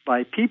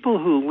 by people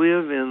who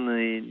live in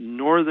the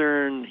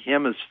northern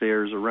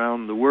hemispheres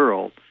around the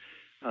world.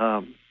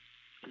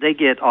 They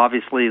get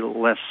obviously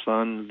less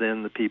sun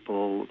than the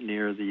people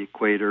near the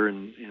equator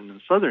and in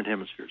the southern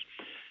hemispheres.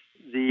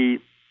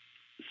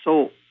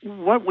 So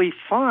what we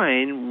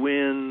find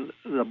when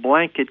the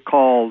blanket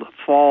called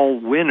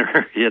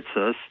fall-winter hits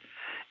us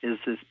is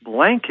this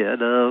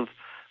blanket of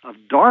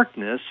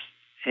darkness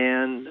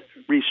and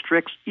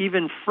restricts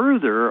even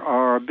further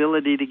our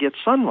ability to get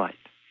sunlight.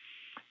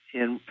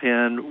 And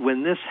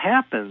when this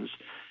happens,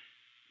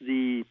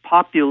 the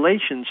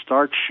population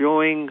starts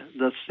showing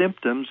the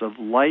symptoms of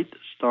light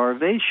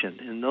starvation.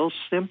 And those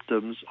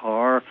symptoms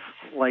are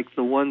like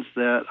the ones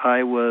that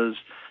I was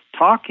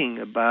talking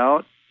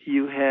about.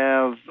 You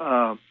have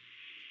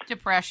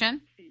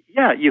depression.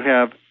 Yeah, you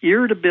have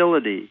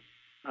irritability.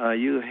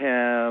 You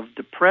have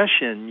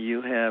depression.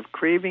 You have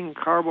craving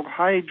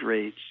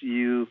carbohydrates.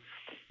 You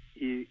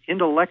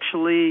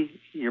intellectually,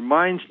 your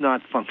mind's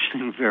not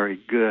functioning very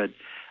good.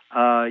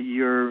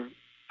 Your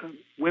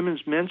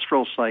women's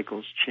menstrual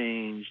cycles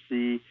change.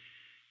 The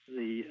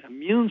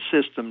immune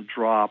system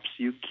drops.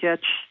 You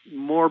catch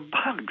more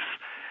bugs.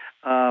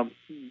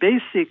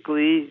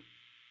 Basically,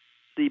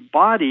 the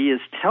body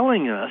is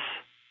telling us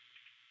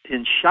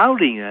and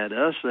shouting at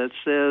us that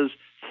says,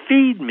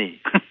 feed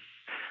me.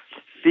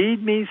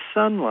 Feed me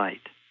sunlight.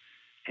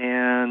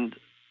 And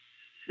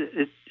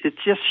it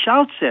just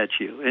shouts at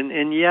you.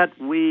 And yet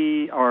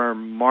we are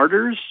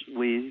martyrs.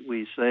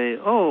 We say,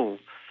 oh,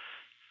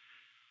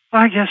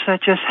 I guess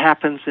that just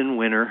happens in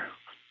winter.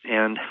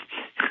 And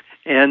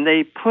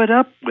they put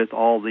up with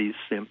all these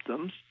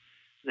symptoms.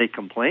 They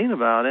complain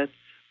about it.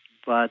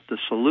 But the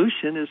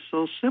solution is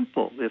so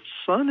simple. If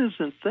sun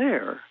isn't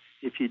there,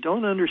 if you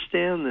don't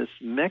understand this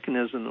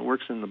mechanism that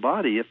works in the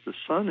body, if the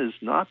sun is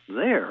not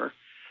there,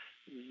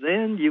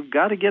 then you've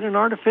got to get an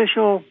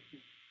artificial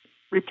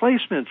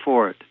replacement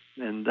for it.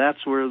 And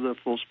that's where the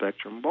full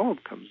spectrum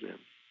bulb comes in.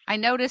 I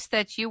noticed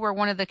that you were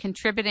one of the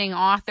contributing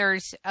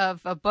authors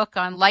of a book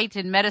on light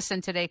in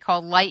medicine today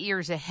called Light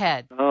Years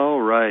Ahead. Oh,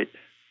 right.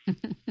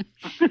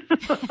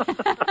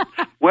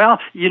 Well,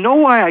 you know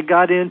why I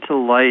got into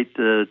light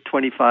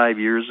 25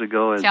 years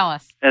ago as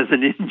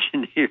an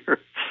engineer?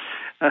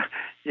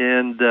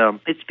 And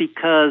it's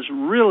because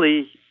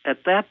really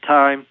at that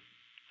time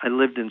I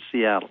lived in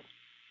Seattle.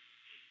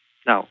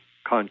 Now,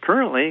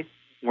 concurrently,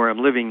 where I'm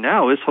living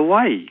now is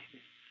Hawaii.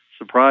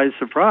 Surprise,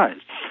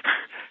 surprise.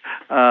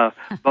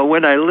 But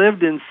when I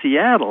lived in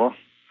Seattle,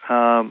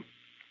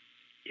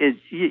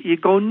 you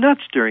go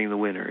nuts during the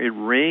winter. It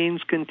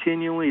rains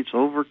continually. It's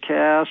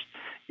overcast.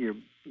 Your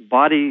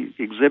body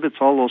exhibits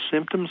all those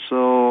symptoms.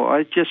 So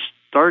I just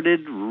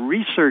started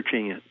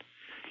researching it.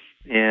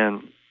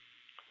 And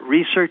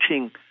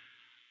researching,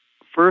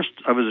 first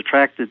I was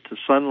attracted to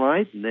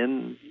sunlight, and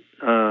then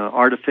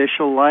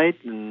artificial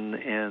light,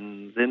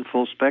 and then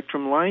full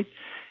spectrum light.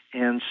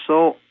 And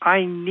so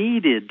I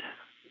needed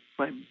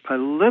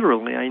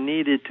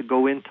to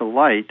go into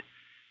light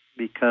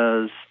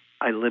because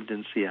I lived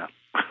in Seattle.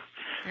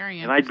 Very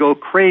interesting. And I'd go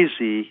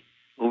crazy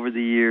over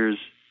the years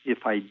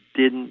if I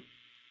didn't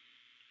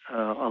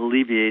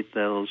alleviate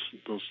those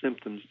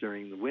symptoms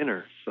during the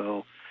winter.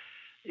 So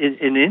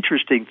an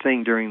interesting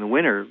thing during the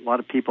winter, a lot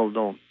of people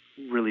don't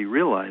really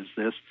realize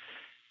this,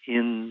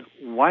 during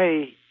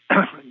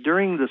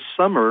the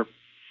summer,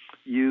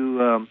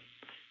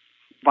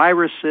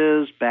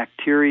 viruses,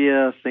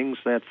 bacteria, things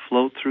that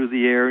float through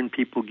the air and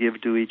people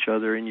give to each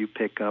other and you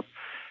pick up,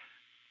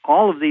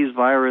 all of these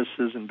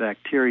viruses and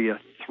bacteria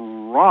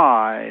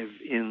thrive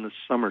in the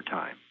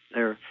summertime.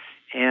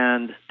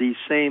 And these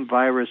same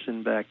virus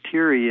and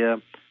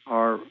bacteria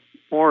are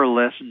more or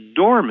less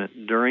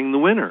dormant during the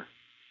winter.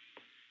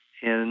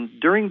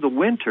 And during the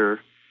winter,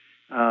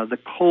 the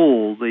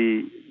cold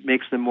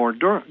makes them more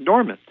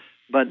dormant.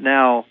 But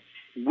now,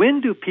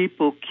 when do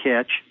people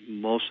catch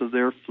most of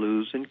their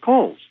flus and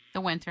colds?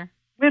 The winter.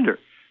 Winter.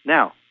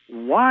 Now,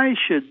 why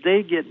should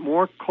they get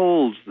more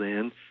colds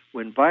then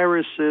when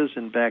viruses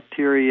and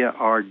bacteria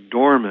are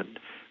dormant?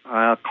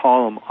 I'll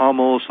call them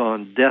almost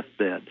on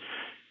deathbed.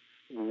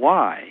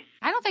 Why?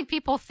 I don't think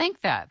people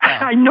think that, though.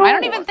 I know. I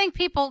don't even think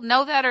people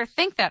know that or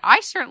think that.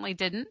 I certainly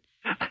didn't.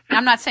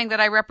 I'm not saying that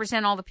I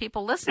represent all the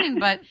people listening,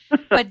 but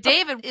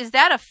David, is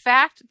that a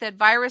fact that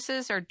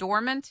viruses are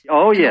dormant in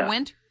the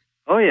winter?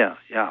 Oh, yeah.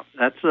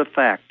 That's a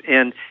fact.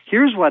 And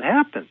here's what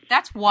happens.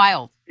 That's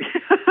wild.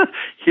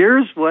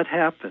 Here's what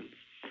happens.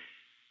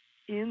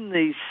 In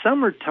the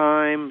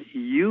summertime,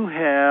 you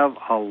have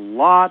a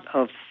lot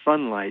of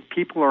sunlight.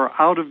 People are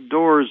out of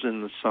doors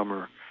in the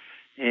summer.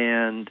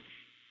 And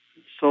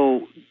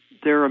so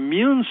their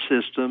immune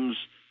systems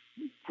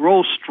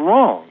grow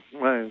strong,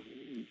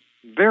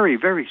 very,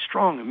 very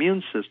strong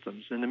immune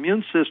systems. And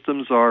immune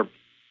systems are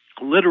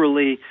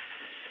literally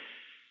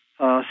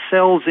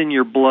cells in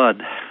your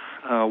blood,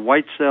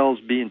 white cells,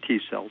 B and T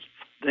cells.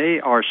 They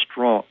are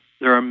strong.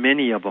 There are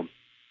many of them.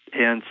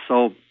 And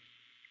so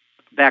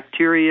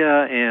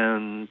bacteria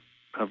and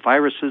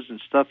viruses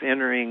and stuff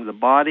entering the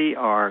body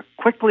are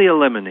quickly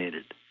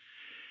eliminated.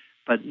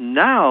 But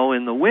now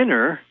in the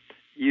winter,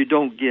 you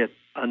don't get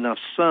enough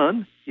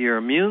sun. Your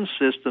immune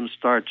system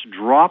starts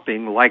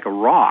dropping like a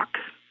rock.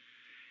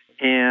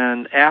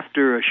 And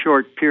after a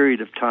short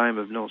period of time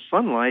of no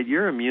sunlight,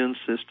 your immune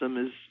system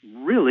is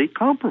really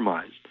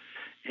compromised.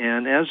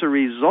 And as a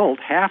result,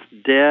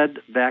 half-dead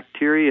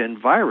bacteria and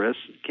virus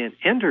can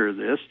enter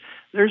this.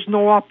 There's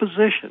no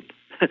opposition.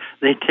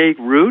 They take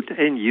root,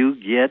 and you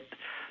get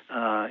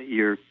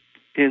your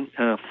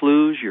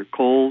flus, your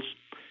colds.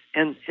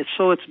 And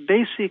so it's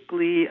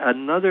basically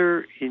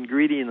another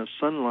ingredient of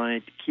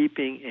sunlight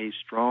keeping a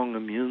strong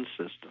immune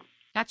system.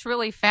 That's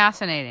really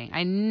fascinating.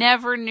 I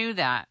never knew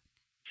that.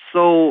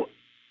 So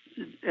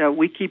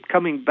we keep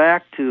coming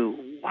back to,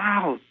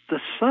 wow, the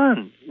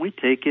sun. We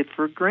take it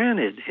for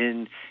granted.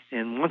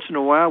 And once in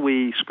a while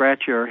we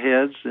scratch our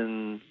heads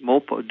and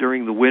mope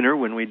during the winter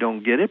when we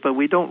don't get it, but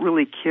we don't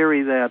really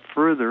carry that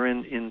further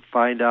and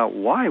find out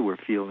why we're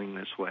feeling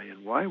this way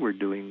and why we're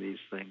doing these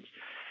things.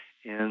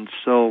 And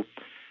so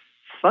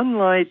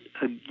sunlight,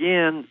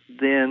 again,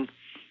 then,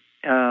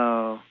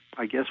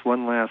 I guess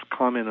one last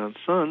comment on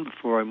sun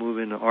before I move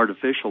into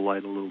artificial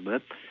light a little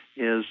bit,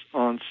 is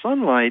on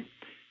sunlight,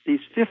 these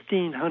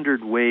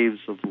 1,500 waves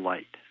of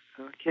light.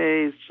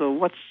 Okay,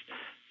 so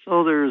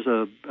there's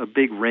a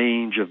big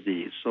range of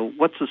these. So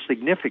what's the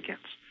significance?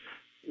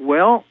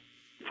 Well,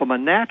 from a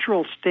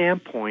natural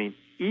standpoint,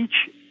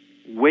 each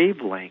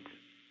wavelength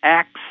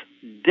acts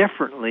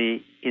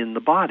differently in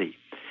the body.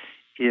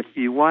 If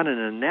you want an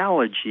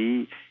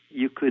analogy,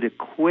 you could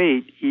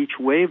equate each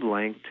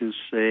wavelength to,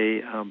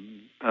 say,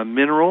 a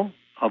mineral,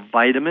 a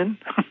vitamin,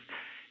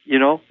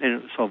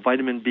 and so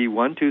vitamin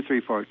B1, 2,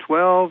 3, 4,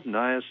 12,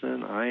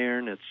 niacin,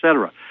 iron,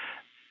 etc.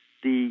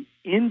 The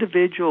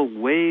individual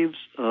waves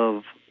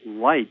of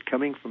light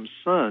coming from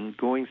sun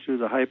going through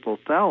the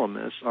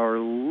hypothalamus are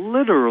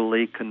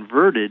literally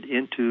converted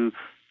into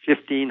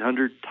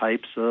 1,500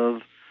 types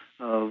of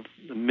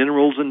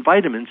minerals and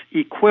vitamins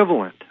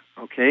equivalent,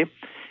 okay?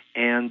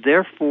 And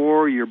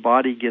therefore, your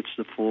body gets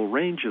the full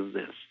range of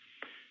this.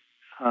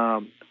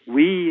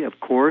 We, of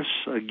course,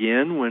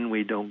 again, when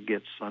we don't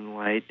get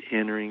sunlight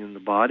entering in the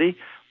body,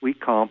 we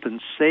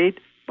compensate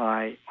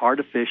by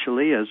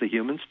artificially, as a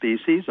human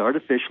species,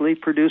 artificially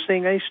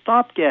producing a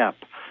stopgap.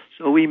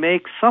 So we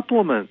make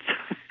supplements.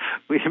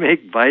 We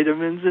make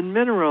vitamins and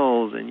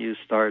minerals, and you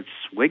start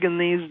swigging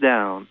these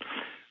down.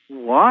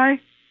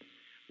 Why?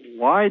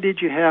 Why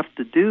did you have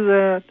to do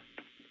that?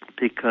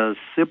 Because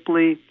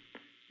simply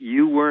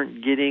you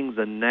weren't getting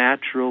the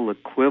natural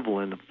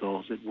equivalent of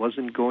those. It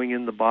wasn't going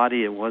in the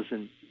body. It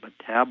wasn't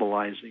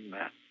metabolizing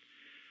that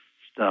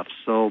stuff.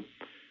 So,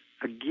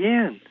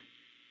 again,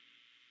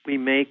 we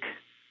make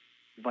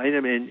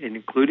vitamin,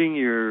 including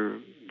your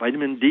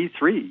vitamin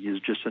D3 is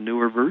just a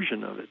newer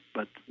version of it,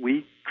 but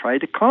we try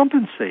to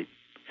compensate.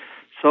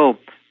 So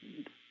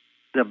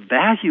the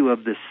value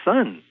of the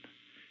sun,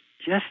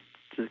 just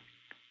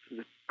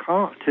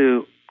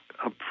to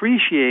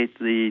appreciate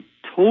the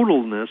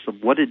totalness of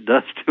what it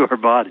does to our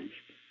bodies.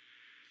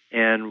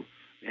 And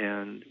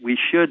we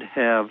should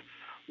have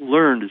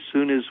learned as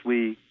soon as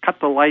we cut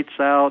the lights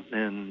out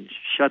and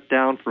shut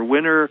down for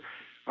winter,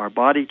 our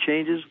body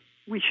changes,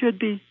 we should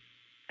be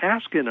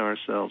asking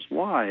ourselves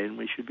why, and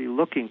we should be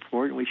looking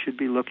for it, and we should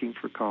be looking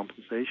for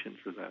compensation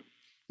for that.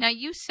 Now,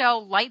 you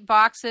sell light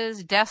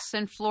boxes, desks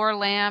and floor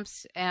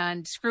lamps,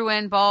 and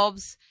screw-in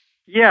bulbs.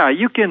 Yeah,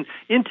 you can,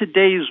 in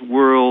today's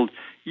world,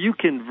 you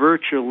can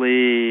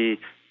virtually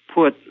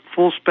put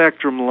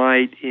full-spectrum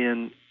light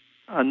in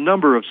a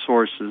number of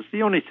sources.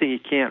 The only thing you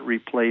can't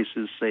replace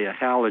is, say, a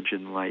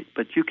halogen light,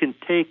 but you can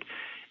take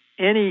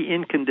any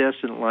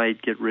incandescent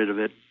light, get rid of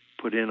it,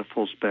 put in a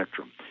full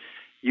spectrum.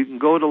 You can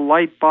go to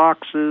light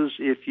boxes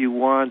if you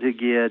want to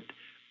get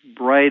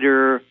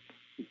brighter.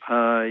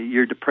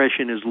 Your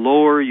depression is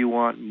lower. You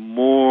want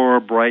more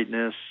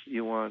brightness.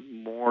 You want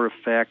more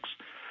effects.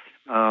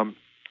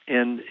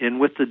 And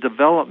with the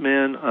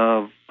development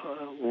of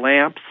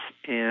lamps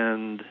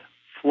and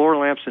floor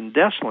lamps and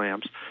desk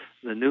lamps,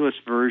 the newest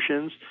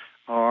versions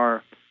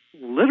are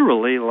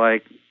literally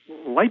like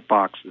light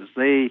boxes.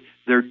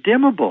 They're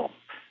dimmable.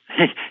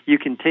 you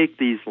can take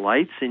these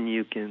lights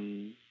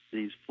and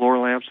these floor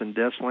lamps and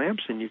desk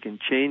lamps, and you can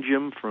change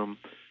them from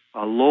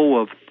a low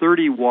of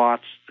 30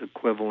 watts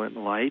equivalent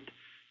light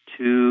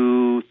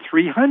to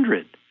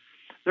 300.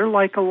 They're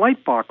like a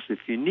light box if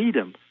you need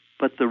them.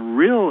 But the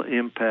real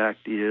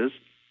impact is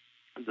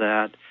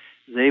that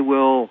they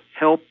will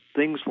help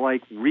things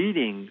like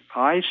reading,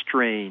 eye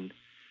strain.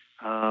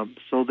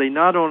 So they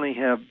not only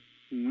have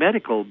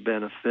medical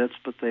benefits,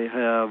 but they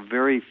have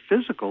very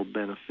physical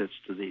benefits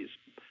to these.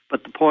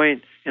 But the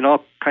point, and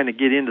I'll kind of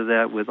get into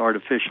that with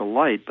artificial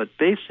light, but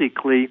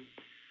basically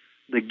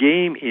the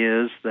game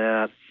is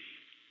that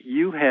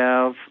you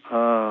have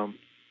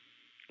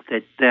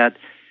that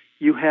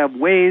you have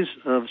ways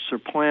of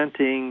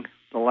supplanting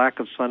the lack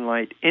of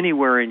sunlight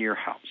anywhere in your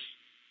house.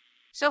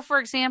 So, for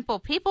example,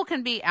 people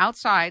can be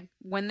outside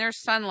when there's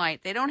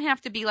sunlight. They don't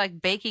have to be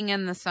like baking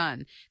in the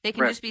sun. They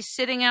can just be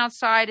sitting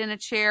outside in a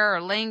chair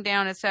or laying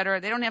down, etc.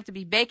 They don't have to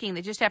be baking.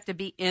 They just have to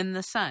be in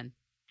the sun.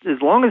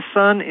 As long as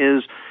sun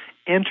is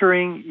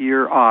entering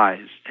your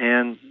eyes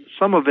and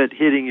some of it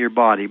hitting your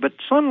body. But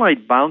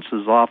sunlight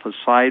bounces off of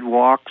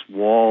sidewalks,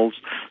 walls.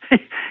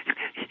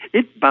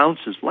 It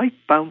bounces, light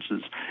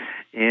bounces.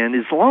 And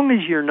as long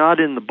as you're not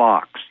in the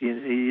box,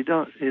 you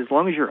don't. As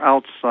long as you're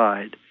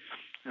outside,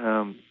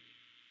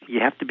 you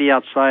have to be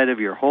outside of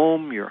your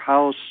home, your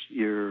house,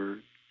 your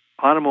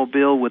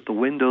automobile with the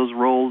windows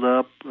rolled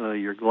up,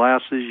 your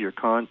glasses, your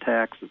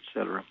contacts,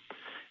 etc.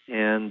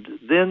 And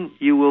then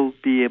you will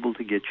be able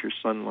to get your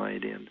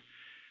sunlight in.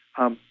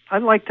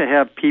 I'd like to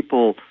have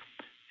people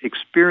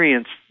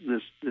experience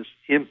this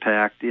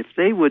impact if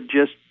they would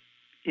just,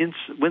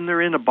 when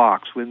they're in a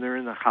box, when they're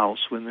in a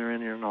house, when they're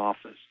in an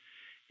office,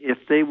 if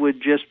they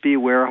would just be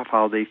aware of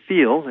how they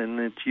feel, and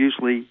it's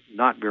usually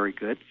not very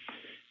good,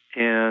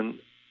 and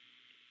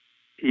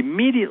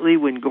immediately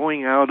when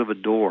going out of a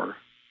door,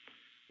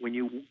 when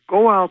you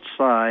go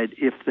outside,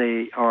 if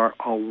they are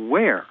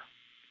aware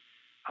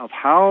of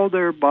how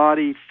their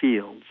body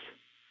feels,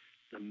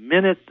 the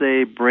minute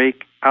they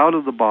break out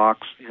of the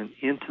box and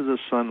into the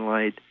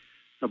sunlight,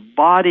 the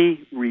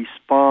body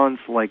responds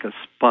like a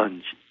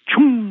sponge.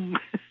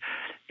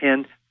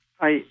 And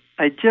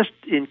I just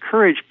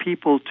encourage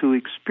people to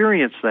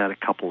experience that a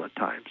couple of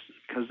times,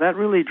 because that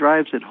really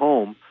drives it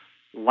home.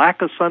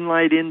 Lack of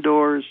sunlight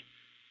indoors,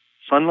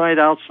 sunlight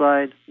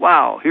outside.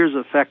 Wow, here's the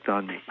effect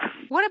on me.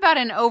 What about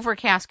in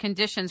overcast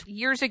conditions?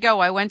 Years ago,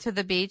 I went to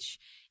the beach.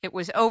 It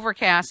was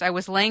overcast. I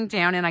was laying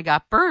down and I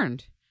got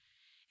burned.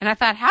 And I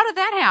thought, how did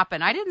that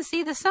happen? I didn't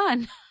see the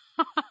sun.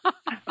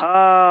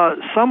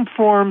 Some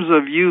forms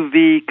of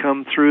UV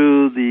come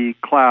through the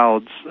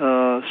clouds.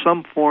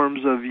 Some forms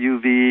of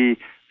UV,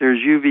 there's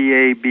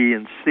UVA, B,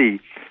 and C.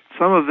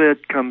 Some of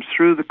it comes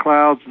through the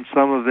clouds and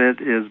some of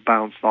it is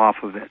bounced off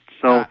of it.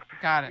 So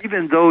got it.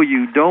 Even though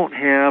you don't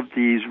have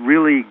these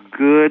really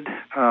good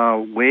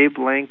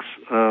wavelengths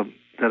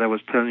that I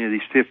was telling you,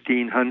 these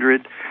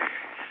 1500,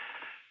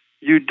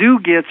 you do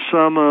get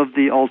some of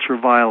the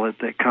ultraviolet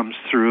that comes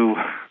through,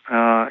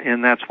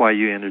 and that's why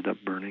you ended up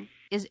burning.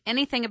 Is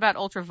anything about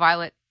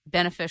ultraviolet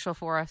beneficial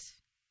for us?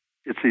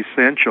 It's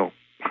essential.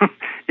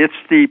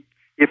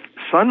 If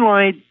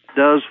sunlight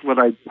does what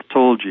I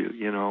told you,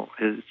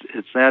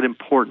 it's that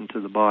important to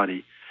the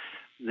body,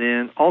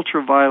 then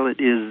ultraviolet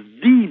is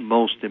the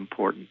most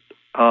important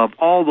of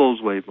all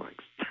those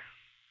wavelengths.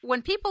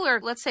 When people are,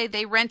 let's say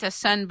they rent a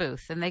sun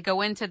booth and they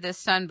go into this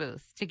sun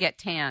booth to get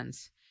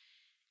tans,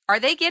 are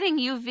they getting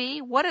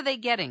UV? What are they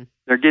getting?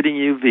 They're getting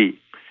UV.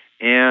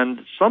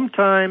 And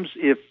sometimes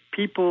if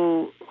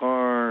people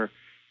are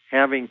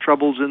having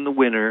troubles in the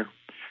winter,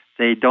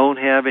 they don't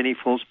have any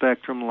full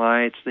spectrum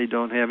lights, they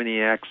don't have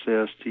any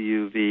access to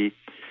UV,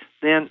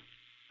 then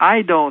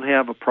I don't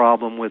have a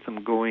problem with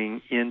them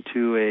going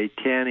into a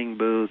tanning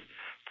booth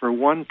for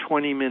one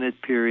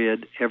 20-minute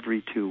period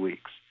every 2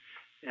 weeks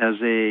as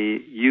a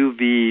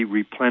UV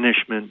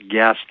replenishment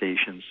gas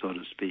station, so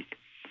to speak.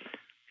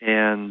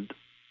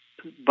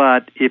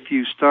 But if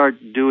you start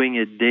doing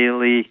it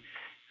daily,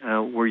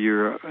 where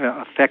you're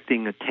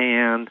affecting a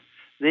tan,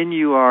 then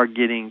you are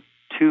getting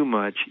too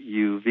much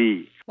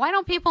UV. Why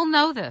don't people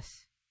know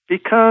this?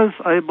 Because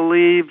I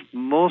believe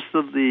most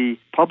of the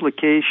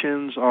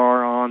publications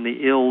are on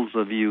the ills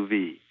of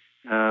UV.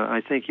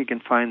 I think you can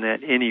find that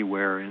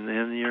anywhere, and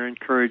then you're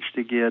encouraged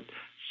to get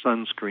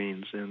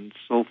sunscreens and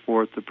so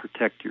forth to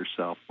protect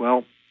yourself.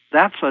 Well,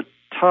 that's a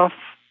tough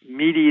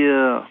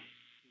media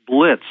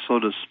blitz, so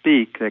to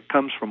speak, that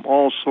comes from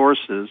all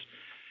sources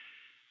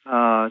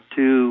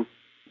to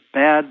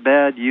bad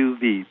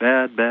UV,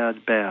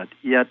 bad.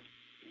 Yet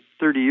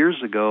 30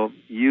 years ago,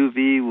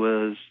 UV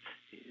was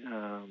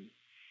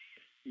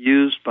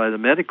used by the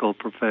medical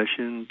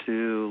profession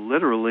to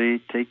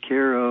literally take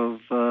care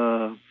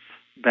of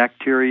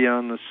bacteria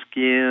on the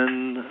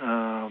skin.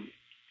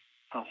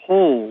 A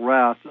whole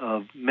raft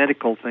of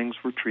medical things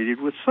were treated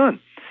with sun.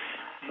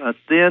 But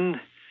then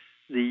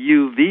the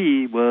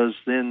UV was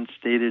then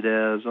stated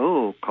as,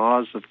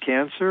 cause of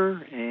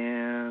cancer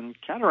and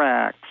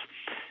cataracts.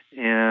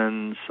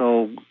 And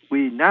so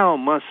we now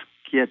must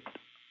get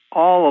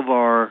all of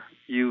our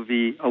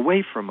UV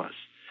away from us.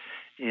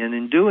 And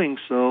in doing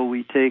so,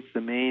 we take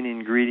the main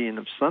ingredient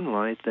of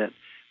sunlight that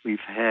we've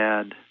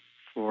had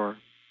for,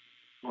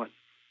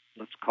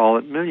 let's call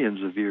it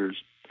millions of years.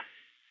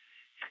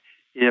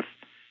 If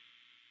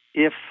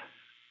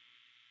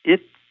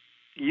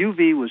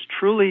UV was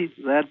truly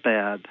that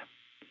bad,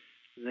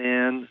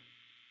 then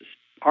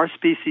our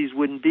species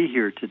wouldn't be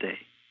here today,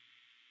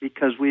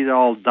 because we'd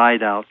all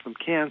died out from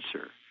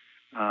cancer.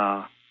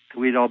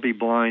 We'd all be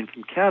blind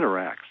from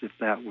cataracts if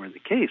that were the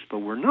case, but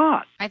we're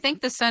not. I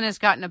think the sun has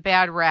gotten a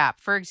bad rap.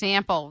 For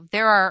example,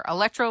 there are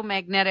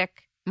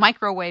electromagnetic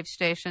microwave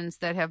stations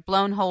that have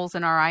blown holes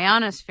in our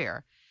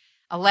ionosphere,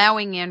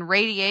 allowing in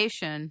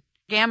radiation,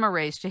 gamma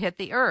rays, to hit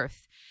the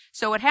Earth.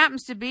 So it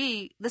happens to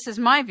be, this is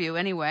my view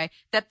anyway,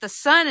 that the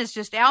sun is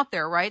just out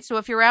there, right? So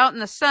if you're out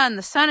in the sun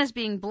is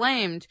being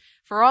blamed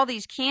for all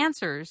these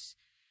cancers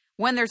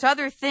when there's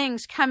other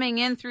things coming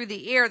in through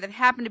the air that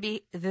happen to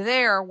be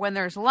there when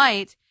there's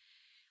light,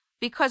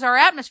 because our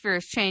atmosphere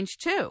has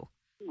changed too.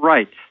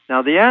 Right.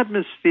 Now the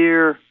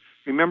atmosphere,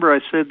 remember I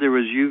said there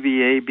was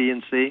UVA, B,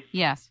 and C?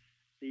 Yes.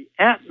 The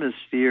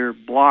atmosphere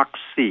blocks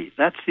C.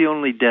 That's the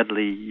only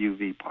deadly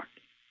UV part.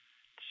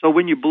 So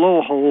when you blow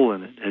a hole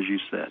in it, as you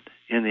said,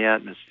 in the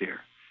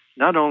atmosphere,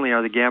 not only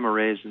are the gamma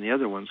rays and the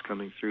other ones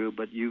coming through,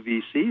 but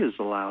UVC is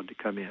allowed to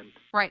come in.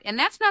 Right, and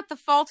that's not the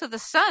fault of the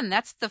sun.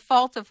 That's the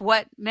fault of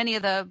what many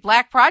of the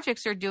black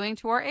projects are doing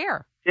to our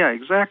air. Yeah,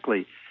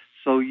 exactly.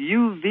 So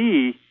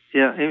UV,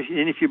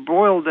 and if you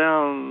boil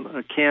down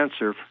a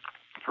cancer,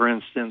 for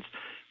instance,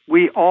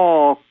 we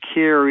all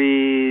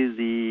carry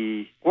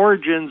the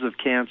origins of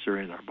cancer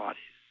in our bodies.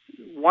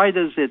 Why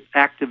does it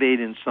activate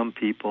in some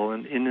people?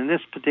 And in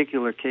this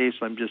particular case,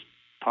 I'm just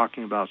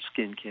talking about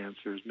skin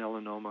cancers,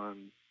 melanoma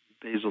and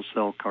basal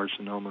cell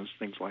carcinomas,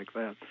 things like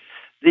that.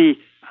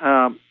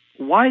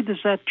 Why does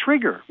that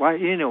trigger?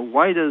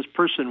 Why does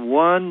person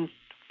 1,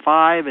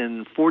 5,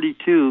 and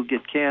 42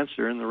 get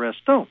cancer and the rest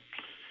don't?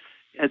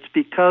 It's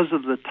because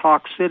of the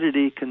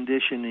toxicity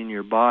condition in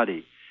your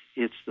body.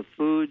 It's the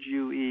foods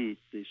you eat,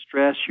 the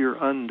stress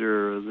you're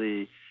under,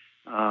 the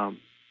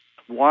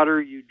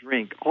water you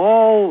drink,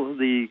 all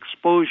the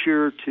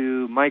exposure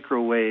to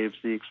microwaves,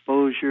 the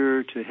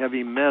exposure to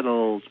heavy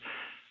metals.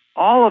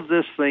 All of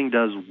this thing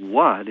does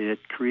what?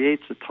 It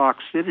creates a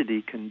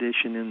toxicity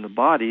condition in the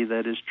body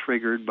that is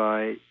triggered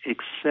by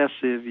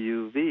excessive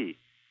UV.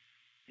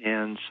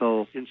 And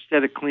so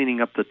instead of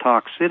cleaning up the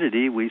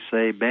toxicity, we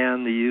say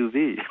ban the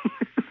UV.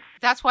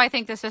 That's why I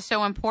think this is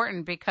so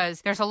important,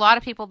 because there's a lot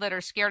of people that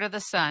are scared of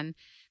the sun.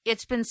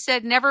 It's been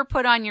said, never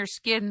put on your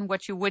skin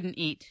what you wouldn't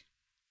eat.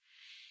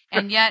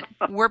 And yet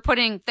we're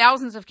putting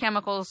thousands of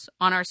chemicals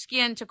on our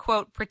skin to,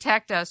 quote,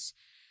 protect us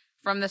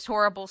from this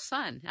horrible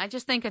sun. I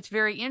just think it's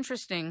very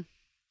interesting.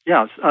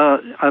 Yes.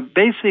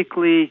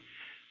 Basically,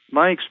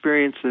 my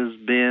experience has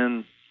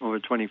been over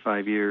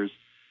 25 years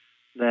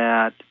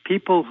that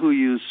people who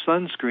use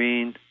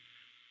sunscreen,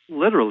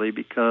 literally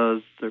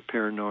because they're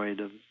paranoid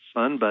of the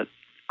sun, but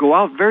go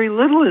out very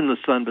little in the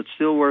sun but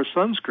still wear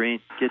sunscreen,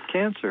 get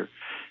cancer.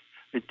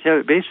 It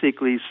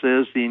basically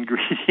says the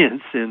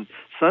ingredients in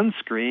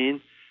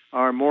sunscreen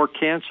are more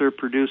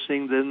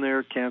cancer-producing than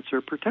they're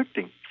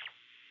cancer-protecting.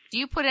 Do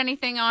you put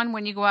anything on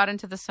when you go out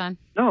into the sun?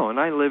 No, and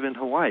I live in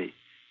Hawaii,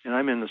 and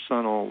I'm in the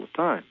sun all the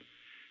time.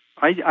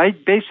 I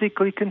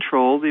basically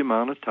control the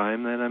amount of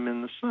time that I'm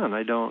in the sun.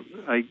 I go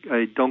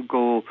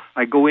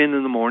in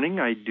the morning.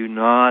 I do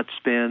not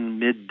spend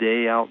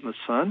midday out in the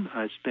sun.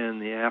 I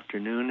spend the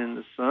afternoon in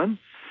the sun.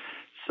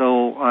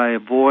 So I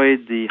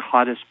avoid the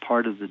hottest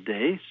part of the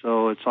day.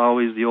 So it's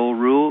always the old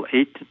rule,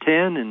 8 to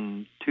 10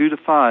 and 2 to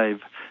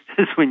 5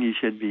 is when you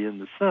should be in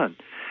the sun.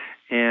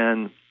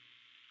 And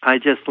I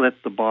just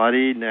let the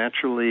body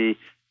naturally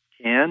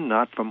tan,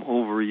 not from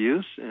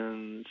overuse,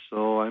 and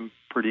so I'm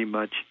pretty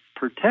much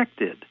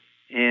protected.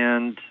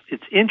 And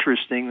it's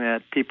interesting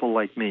that people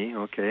like me,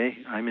 okay,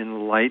 I'm in the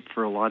light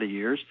for a lot of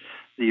years.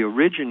 The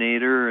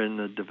originator and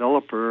the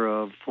developer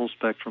of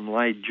full-spectrum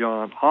light,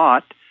 John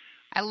Ott,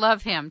 I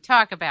love him.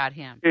 Talk about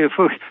him.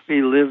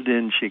 He lived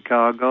in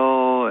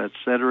Chicago,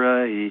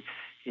 etc.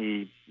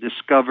 He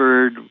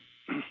discovered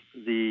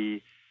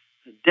the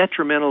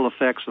detrimental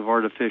effects of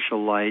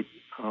artificial light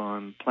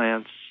on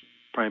plants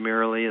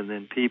primarily and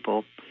then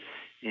people,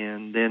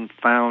 and then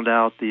found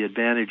out the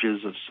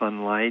advantages of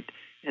sunlight,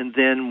 and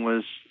then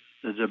was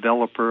the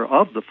developer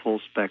of the full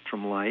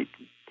spectrum light.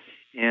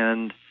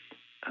 And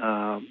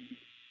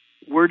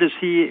where did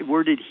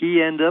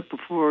he end up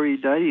before he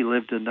died? He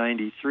lived to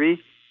 93.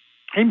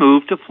 He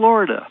moved to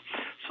Florida.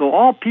 So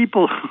all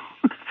people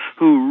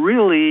who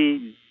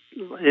really,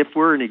 if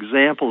we're an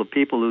example of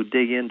people who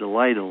dig into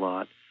light a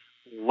lot,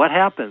 what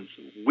happens?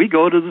 We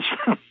go to the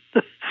sun.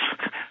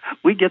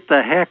 We get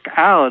the heck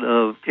out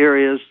of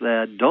areas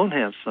that don't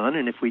have sun,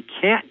 and if we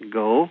can't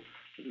go,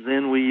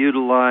 then we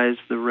utilize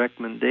the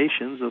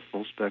recommendations of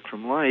full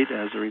spectrum light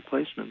as a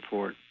replacement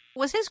for it.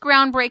 Was his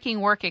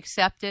groundbreaking work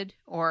accepted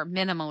or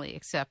minimally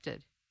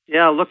accepted?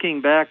 Yeah,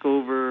 looking back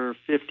over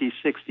 50,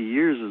 60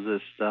 years of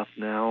this stuff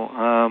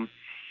now,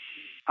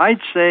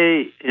 I'd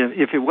say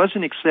if it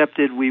wasn't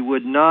accepted, we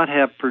would not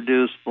have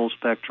produced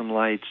full-spectrum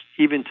lights,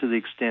 even to the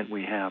extent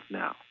we have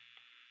now.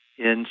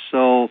 And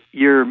so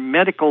your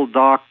medical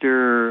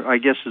doctor, I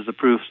guess, is the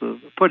proof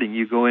of the pudding.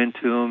 You go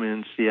into them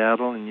in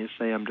Seattle and you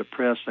say, I'm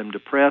depressed.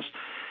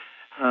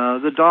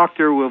 The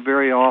doctor will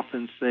very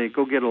often say,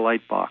 go get a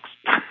light box.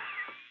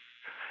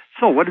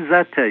 So what does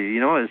that tell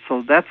you?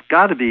 So that's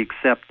got to be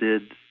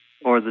accepted,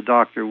 or the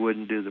doctor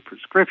wouldn't do the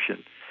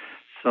prescription.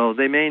 So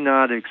they may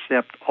not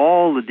accept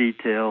all the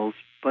details,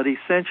 but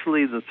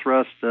essentially the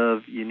thrust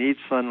of you need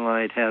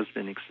sunlight has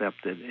been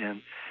accepted,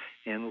 and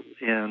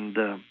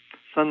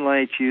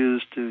sunlight's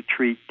used to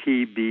treat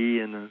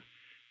TB and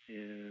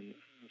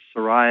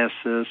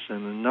psoriasis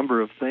and a number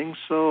of things.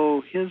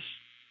 So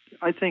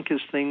I think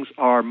his things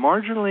are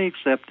marginally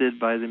accepted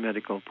by the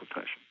medical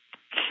profession.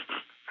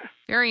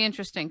 Very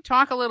interesting.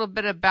 Talk a little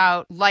bit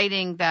about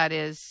lighting that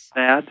is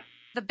bad.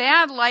 The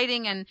bad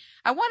lighting, and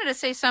I wanted to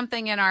say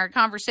something in our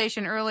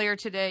conversation earlier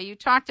today. You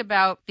talked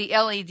about the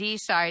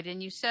LED side,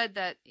 and you said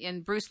that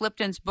in Bruce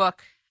Lipton's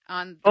book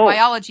on the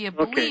biology of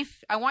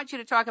belief, I want you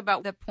to talk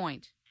about that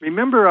point.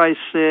 Remember I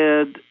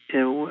said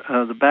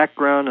the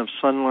background of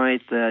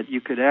sunlight that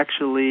you could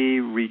actually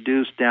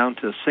reduce down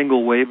to a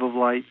single wave of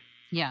light?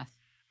 Yes.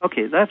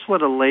 Okay, that's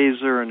what a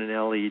laser and an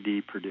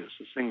LED produce,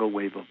 a single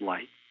wave of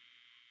light.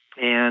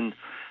 And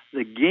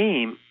the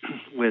game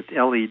with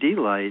LED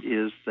light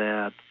is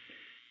that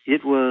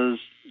it was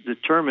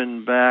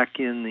determined back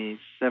in the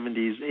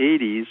 70s,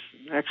 80s,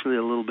 actually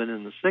a little bit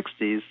in the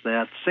 60s,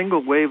 that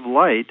single wave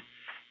light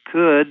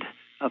could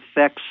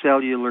affect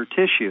cellular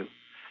tissue.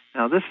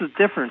 Now, this is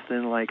different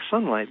than like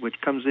sunlight,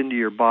 which comes into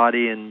your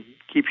body and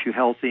keeps you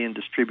healthy and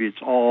distributes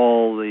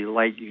all the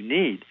light you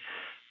need.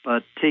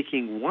 But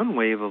taking one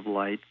wave of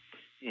light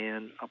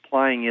and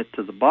applying it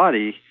to the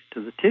body,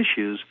 to the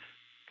tissues,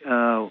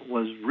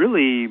 was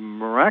really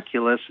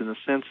miraculous in the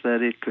sense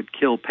that it could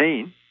kill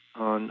pain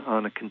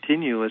on a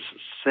continuous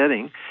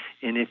setting,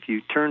 and if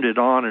you turned it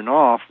on and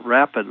off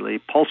rapidly,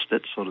 pulsed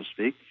it, so to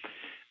speak,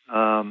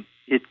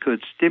 it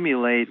could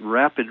stimulate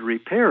rapid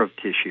repair of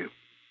tissue.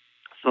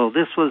 So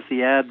this was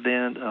the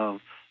advent of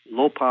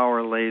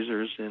low-power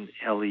lasers and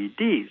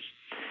LEDs.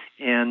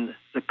 And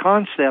the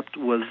concept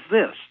was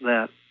this,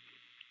 that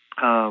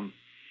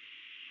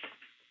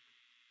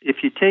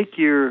if you take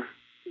your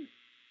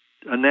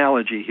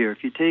analogy here,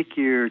 if you take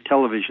your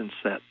television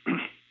set,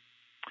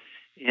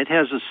 it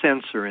has a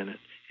sensor in it,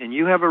 and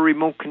you have a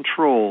remote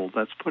control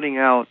that's putting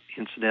out,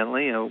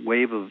 incidentally, a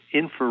wave of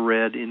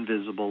infrared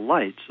invisible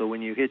light. So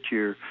when you hit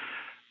your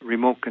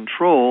remote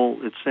control,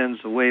 it sends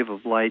a wave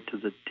of light to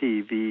the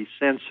TV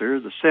sensor.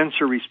 The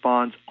sensor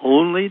responds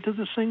only to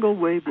the single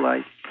wave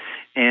light,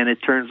 and it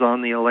turns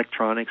on the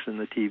electronics, and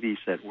the TV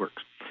set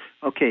works.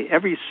 Okay,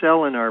 every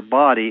cell in our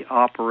body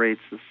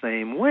operates the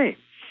same way,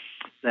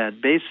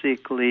 that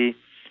basically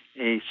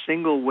a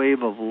single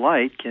wave of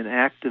light can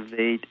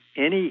activate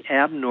any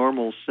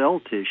abnormal cell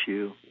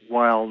tissue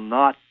while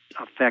not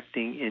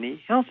affecting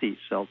any healthy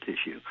cell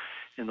tissue.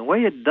 And the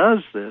way it does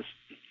this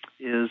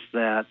is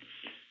that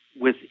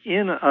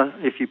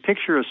if you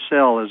picture a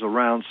cell as a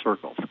round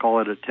circle, let's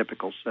call it a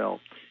typical cell,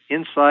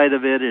 inside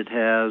of it, it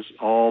has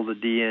all the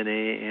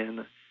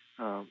DNA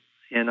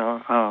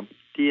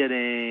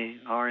DNA,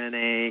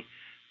 RNA,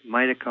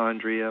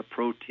 mitochondria,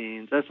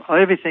 proteins. That's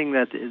everything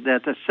that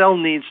the cell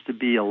needs to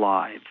be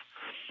alive.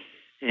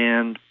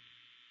 And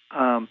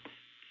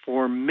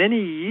for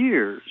many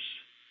years,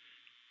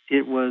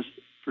 it was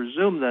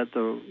presumed that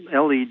the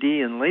LED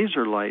and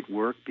laser light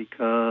worked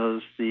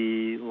because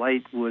the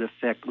light would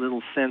affect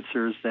little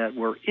sensors that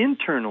were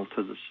internal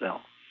to the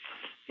cell.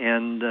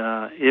 And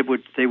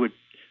they would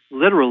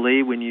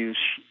literally, when you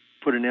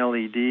put an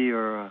LED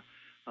or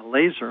a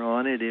laser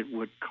on it, it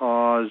would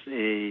cause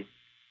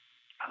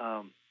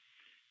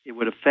it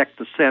would affect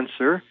the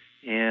sensor,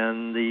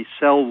 and the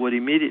cell would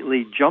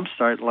immediately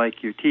jumpstart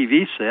like your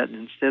TV set.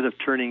 And instead of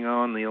turning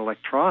on the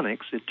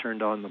electronics, it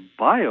turned on the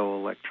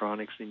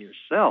bioelectronics in your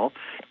cell,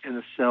 and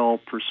the cell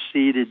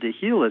proceeded to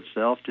heal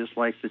itself just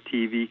like the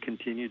TV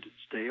continued to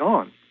stay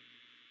on.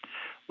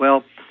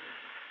 Well,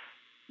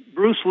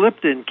 Bruce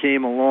Lipton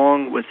came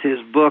along with his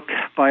book,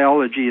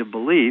 Biology of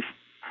Belief.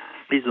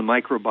 He's a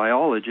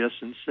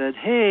microbiologist, and said,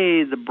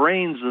 hey, the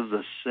brains of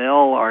the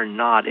cell are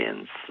not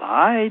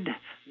inside.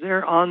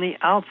 They're on the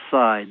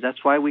outside.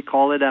 That's why we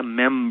call it a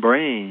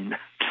membrane,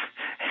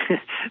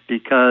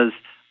 because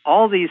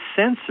all these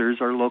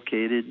sensors are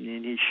located,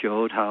 and he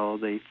showed how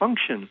they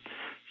function.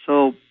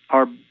 So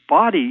our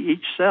body,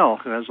 each cell,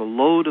 has a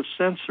load of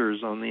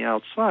sensors on the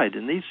outside,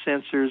 and these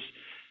sensors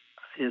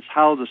is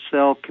how the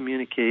cell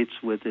communicates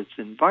with its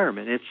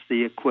environment. It's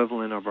the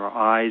equivalent of our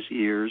eyes,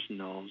 ears,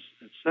 nose,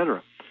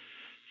 etc.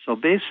 So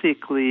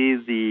basically,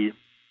 the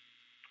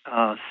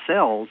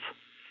cells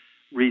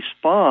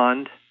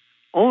respond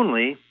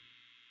only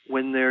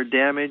when they're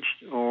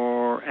damaged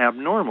or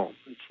abnormal.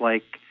 It's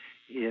like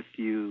if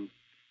you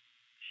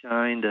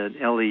shined an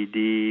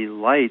LED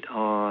light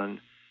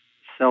on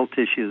cell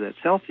tissue that's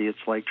healthy,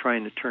 it's like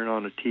trying to turn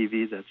on a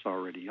TV that's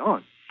already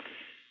on.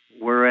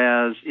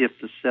 Whereas if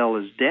the cell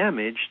is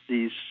damaged,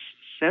 these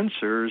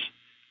sensors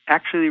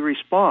actually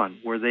respond,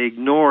 where they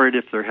ignore it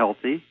if they're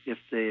healthy. If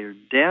they're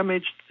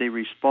damaged, they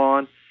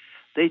respond.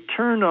 They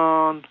turn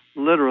on,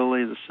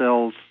 literally, the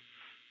cell's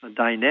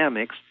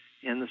dynamics,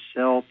 and the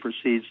cell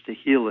proceeds to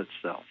heal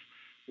itself.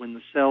 When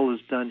the cell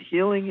is done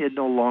healing, it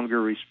no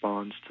longer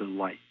responds to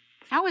light.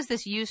 How is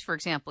this used, for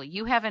example?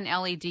 You have an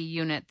LED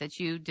unit that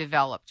you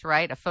developed,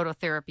 right? A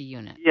phototherapy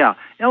unit. Yeah.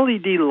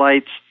 LED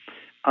lights,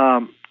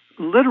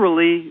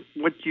 literally,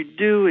 what you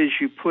do is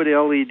you put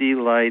LED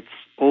lights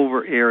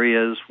over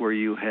areas where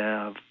you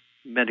have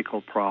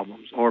medical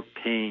problems or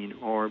pain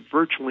or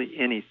virtually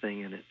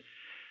anything in it.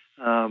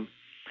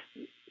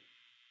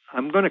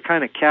 I'm going to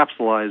kind of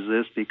capsulize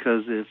this,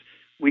 because if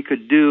we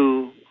could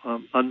do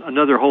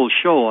another whole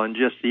show on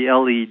just the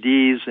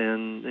LEDs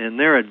and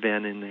their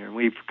advent in there.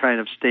 We've kind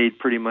of stayed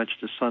pretty much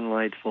to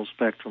sunlight, full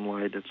spectrum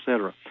light,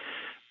 etc.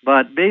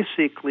 But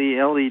basically,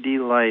 LED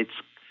lights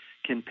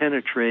can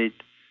penetrate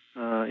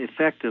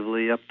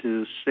effectively up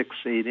to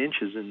 6-8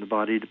 inches in the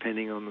body,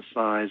 depending on the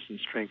size and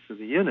strength of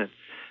the unit.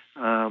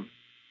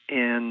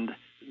 And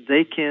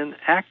they can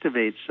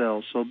activate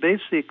cells. So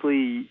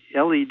basically,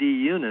 LED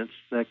units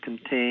that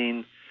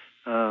contain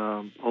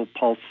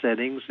pulse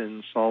settings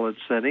and solid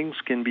settings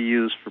can be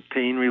used for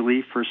pain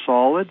relief for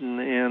solid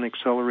and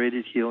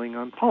accelerated healing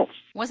on pulse.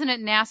 Wasn't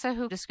it NASA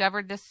who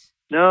discovered this?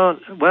 No,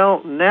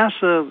 well,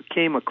 NASA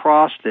came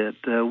across it.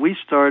 We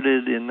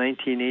started in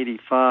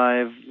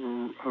 1985.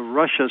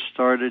 Russia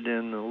started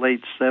in the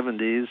late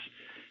 70s,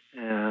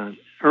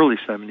 early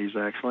 70s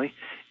actually,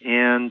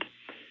 and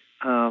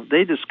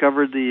they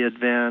discovered the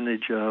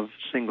advantage of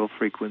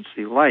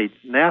single-frequency light.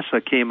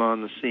 NASA came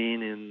on the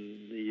scene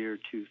in the year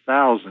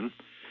 2000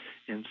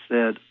 and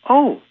said,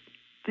 oh,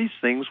 these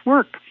things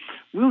work.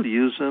 We'll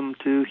use them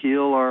to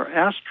heal our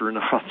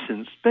astronauts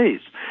in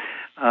space.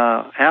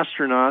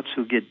 Astronauts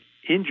who get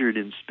injured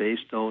in space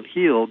don't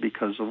heal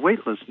because of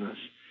weightlessness.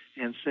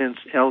 And since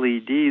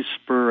LEDs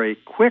spur a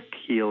quick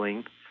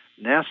healing,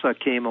 NASA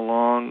came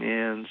along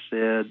and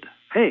said,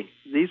 hey,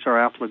 these are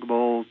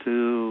applicable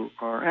to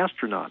our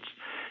astronauts.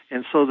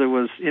 And so there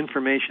was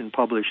information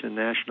published in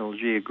National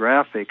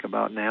Geographic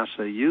about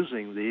NASA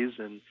using these,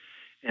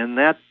 and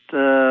that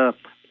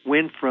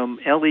went from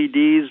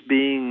LEDs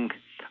being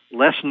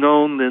less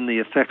known than the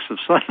effects of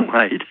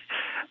sunlight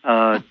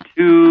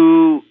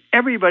to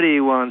everybody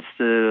wants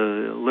to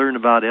learn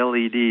about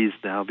LEDs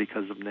now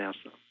because of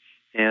NASA.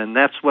 And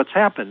that's what's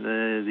happened.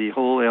 The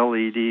whole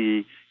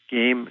LED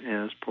game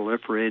has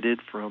proliferated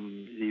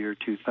from the year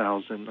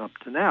 2000 up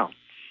to now.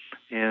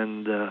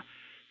 And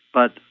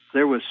but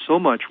there was so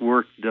much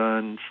work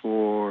done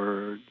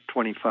for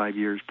 25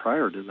 years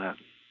prior to that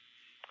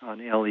on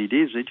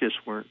LEDs. They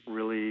just weren't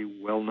really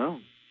well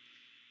known.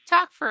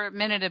 Talk for a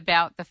minute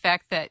about the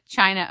fact that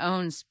China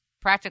owns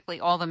practically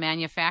all the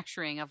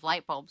manufacturing of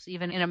light bulbs,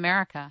 even in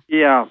America.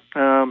 Yeah.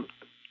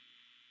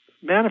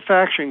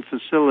 Manufacturing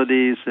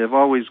facilities have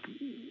always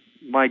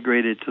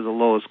migrated to the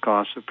lowest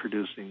cost of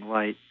producing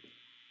light.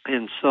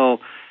 And so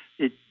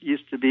it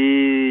used to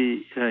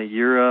be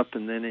Europe,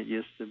 and then it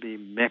used to be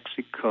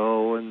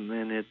Mexico, and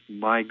then it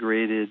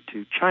migrated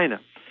to China.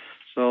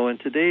 So in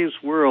today's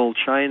world,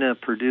 China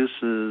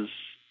produces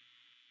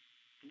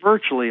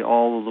virtually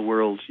all of the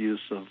world's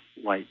use of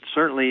light,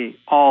 certainly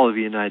all of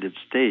the United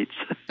States.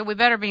 So we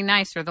better be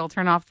nice or they'll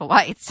turn off the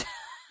lights.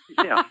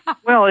 Yeah.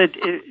 Well,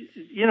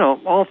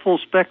 all full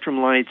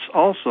spectrum lights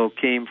also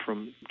came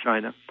from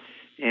China.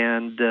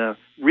 And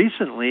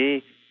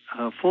recently,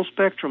 full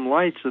spectrum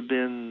lights have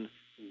been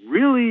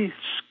really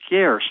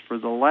scarce for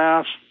the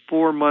last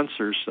 4 months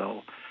or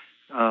so,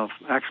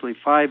 actually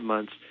 5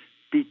 months,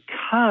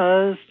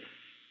 because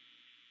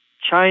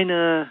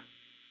China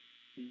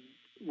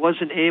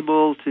wasn't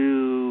able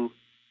to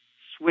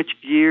switch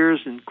gears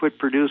and quit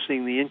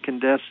producing the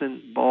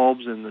incandescent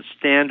bulbs and the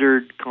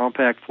standard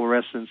compact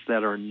fluorescents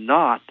that are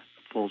not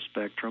full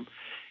spectrum.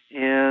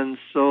 And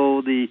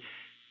so the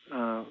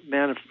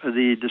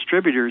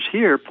distributors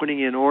here putting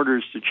in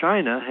orders to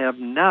China have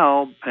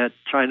now, at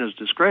China's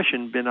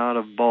discretion, been out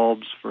of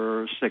bulbs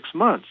for 6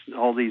 months,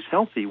 all these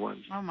healthy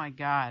ones. Oh, my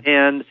God.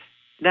 And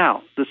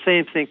now, the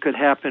same thing could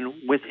happen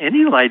with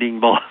any lighting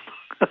bulb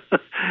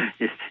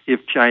if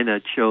China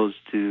chose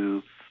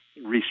to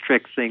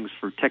restrict things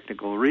for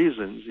technical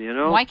reasons, you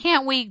know. Why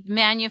can't we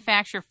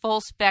manufacture full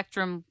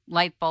spectrum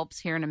light bulbs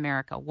here in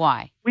America?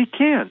 Why? We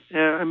can't.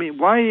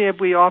 Why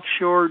have we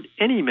offshored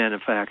any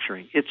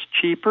manufacturing? It's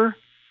cheaper.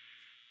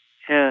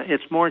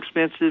 It's more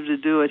expensive to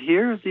do it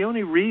here. The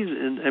only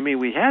reason,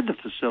 we had the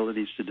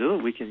facilities to do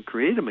it. We can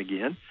create them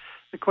again.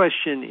 The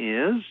question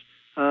is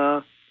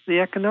the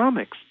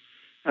economics.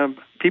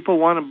 People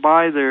want to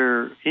buy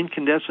their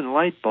incandescent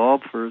light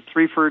bulb for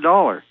 3 for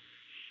 $1.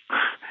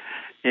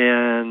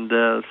 And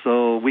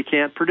so we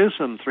can't produce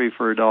them 3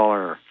 for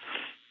 $1.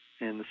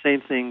 And the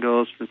same thing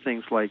goes for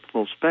things like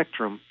full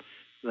spectrum,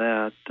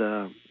 that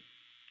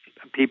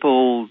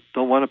people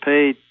don't want to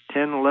pay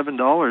 $10,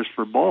 $11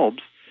 for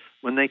bulbs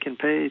when they can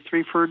pay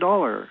 3 for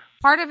 $1.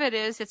 Part of it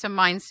is it's a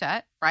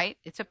mindset, right?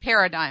 It's a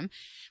paradigm.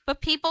 But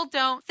people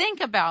don't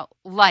think about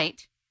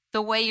light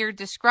the way you're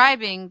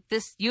describing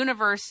this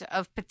universe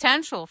of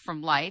potential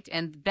from light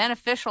and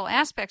beneficial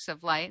aspects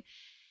of light.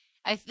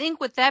 I think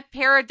with that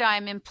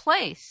paradigm in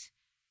place,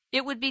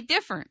 it would be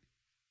different.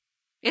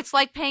 It's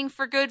like paying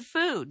for good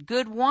food,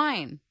 good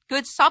wine,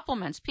 good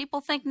supplements.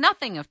 People think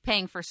nothing of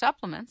paying for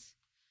supplements.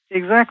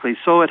 Exactly.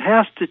 So it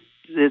has to,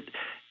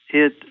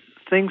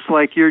 things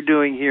like you're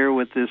doing here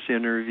with this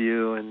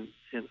interview and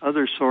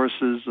other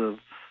sources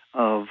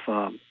of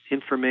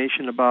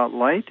information about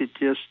light, it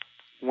just,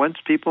 once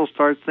people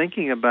start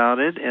thinking about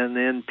it and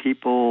then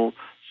people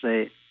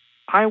say,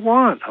 I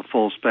want a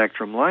full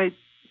spectrum light,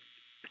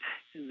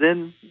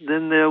 then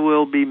there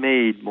will be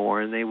made more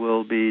and they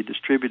will be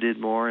distributed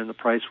more and the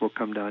price will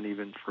come down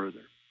even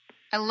further.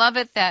 I love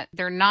it that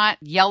they're not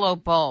yellow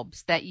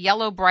bulbs. That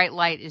yellow bright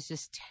light is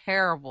just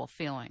terrible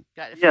feeling.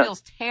 It feels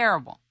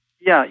terrible.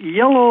 Yeah,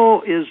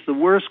 yellow is the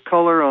worst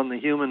color on the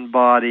human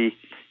body.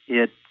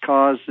 It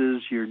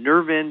causes your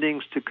nerve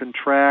endings to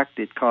contract.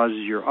 It causes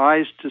your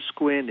eyes to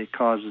squint. It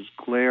causes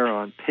glare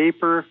on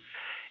paper.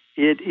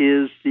 It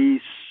is the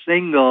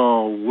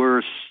single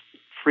worst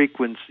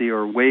frequency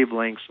or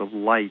wavelengths of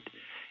light.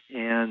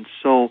 And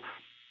so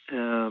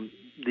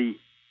we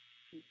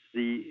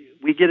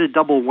get a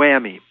double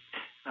whammy.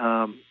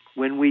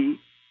 When we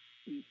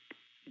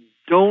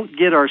don't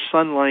get our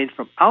sunlight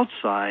from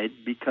outside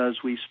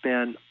because we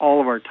spend all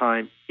of our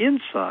time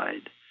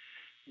inside,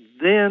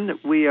 then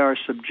we are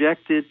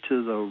subjected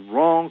to the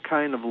wrong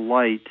kind of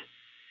light.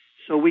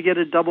 So we get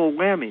a double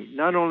whammy.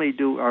 Not only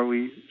are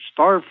we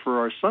starved for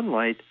our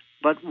sunlight,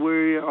 but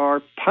we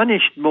are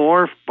punished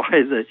more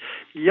by the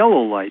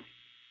yellow light.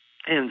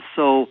 And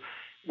so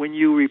when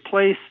you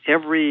replace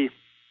every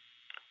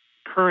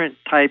current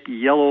type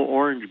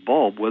yellow-orange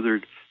bulb, whether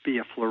it be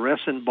a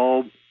fluorescent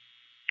bulb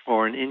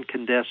or an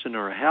incandescent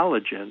or a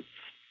halogen,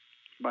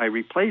 by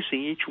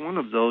replacing each one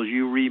of those,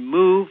 you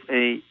remove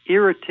a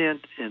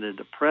irritant and a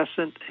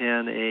depressant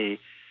and a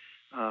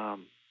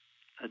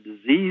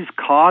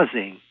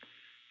disease-causing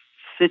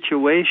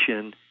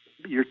situation.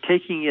 You're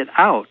taking it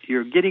out.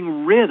 You're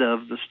getting rid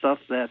of the stuff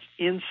that's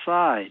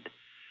inside.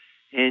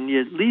 And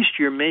at least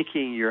you're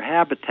making your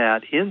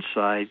habitat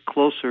inside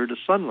closer to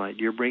sunlight.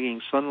 You're bringing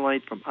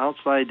sunlight from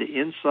outside to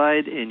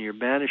inside, and you're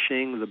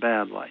banishing the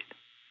bad light.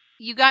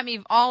 You got me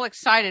all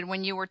excited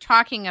when you were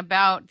talking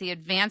about the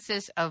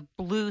advances of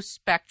blue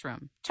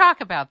spectrum.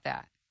 Talk about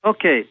that.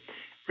 Okay.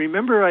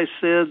 Remember I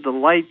said the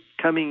light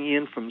coming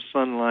in from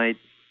sunlight,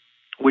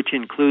 which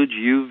includes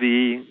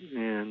UV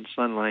and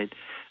sunlight,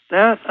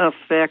 that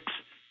affects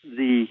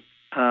the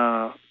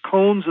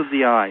cones of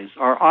the eyes.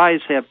 Our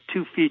eyes have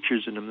two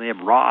features in them. They have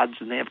rods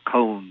and they have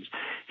cones,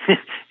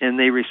 and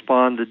they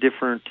respond to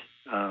different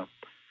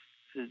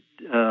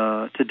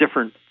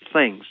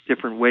things,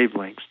 different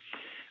wavelengths.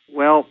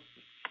 Well,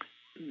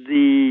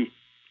 the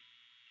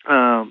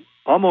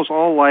almost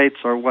all lights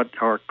are what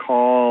are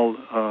called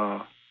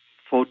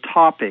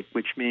photopic,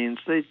 which means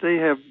they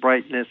have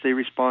brightness. They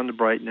respond to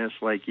brightness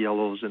like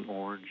yellows and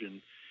orange,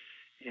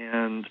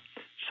 and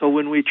so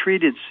when we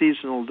treated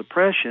seasonal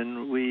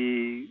depression,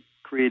 we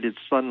created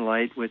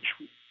sunlight, which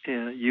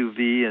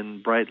UV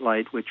and bright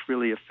light, which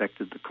really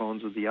affected the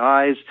cones of the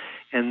eyes,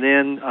 and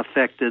then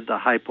affected the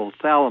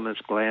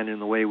hypothalamus gland in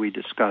the way we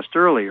discussed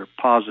earlier,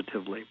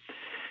 positively.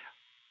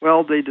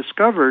 Well, they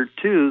discovered,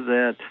 too,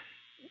 that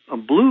a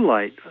blue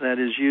light that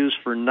is used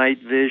for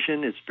night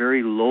vision, it's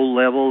very low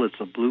level,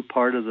 it's a blue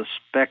part of the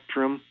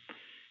spectrum,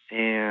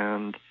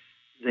 and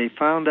they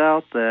found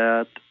out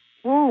that,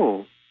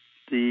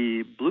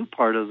 the blue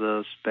part of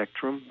the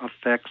spectrum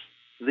affects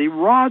the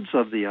rods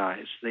of the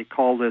eyes. They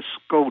call this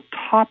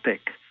scotopic,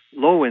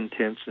 low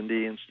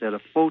intensity, instead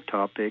of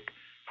photopic,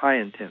 high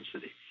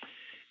intensity.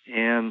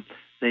 And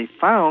they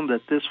found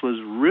that this was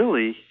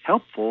really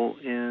helpful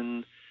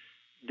in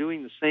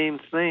doing the same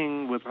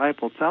thing with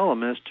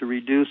hypothalamus to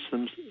reduce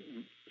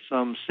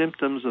some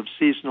symptoms of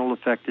seasonal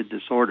affective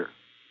disorder,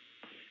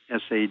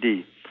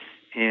 SAD.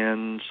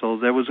 And so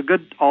there was a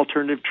good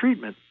alternative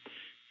treatment.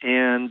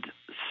 And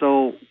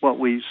so what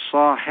we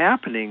saw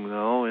happening,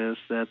 though, is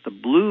that the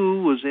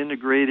blue was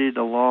integrated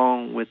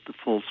along with the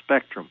full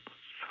spectrum,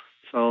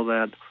 so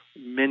that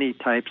many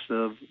types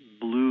of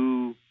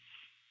blue,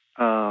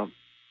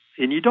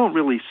 and you don't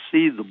really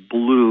see the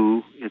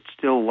blue. It's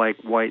still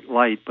like white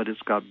light, but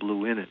it's got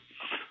blue in it.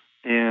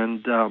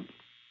 And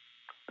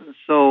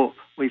so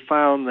we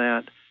found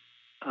that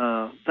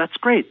that's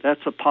great.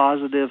 That's a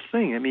positive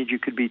thing. It means you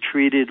could be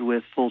treated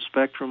with full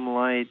spectrum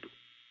light,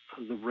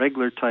 the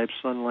regular type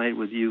sunlight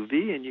with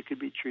UV, and you could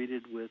be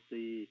treated with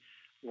the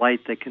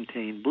light that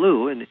contained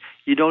blue. And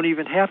you don't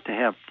even have to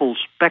have full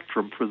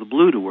spectrum for the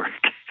blue to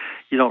work.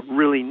 You don't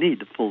really need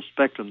the full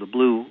spectrum. The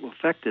blue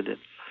affected it.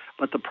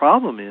 But the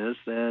problem is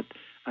that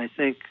I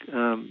think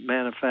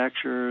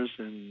manufacturers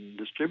and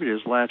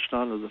distributors latched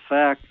onto the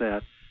fact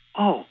that,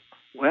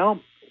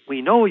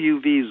 we know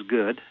UV is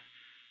good,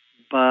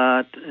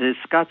 but it's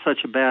got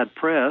such a bad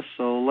press,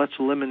 so let's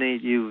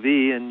eliminate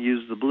UV and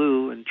use the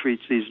blue and treat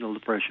seasonal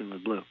depression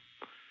with blue.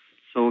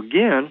 So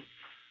again,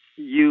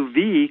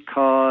 UV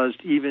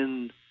caused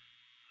even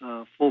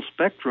full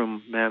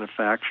spectrum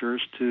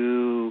manufacturers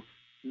to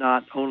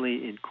not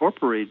only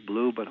incorporate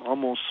blue, but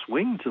almost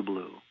swing to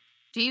blue.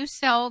 Do you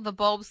sell the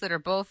bulbs that are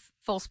both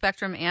full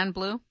spectrum and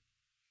blue?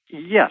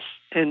 Yes.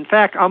 In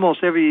fact,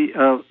 almost every,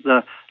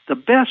 the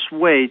best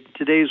way in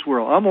today's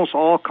world, almost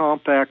all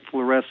compact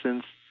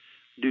fluorescents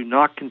do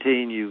not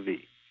contain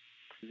UV.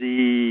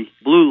 The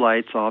blue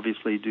lights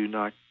obviously do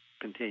not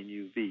contain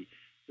UV.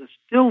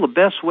 Still, the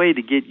best way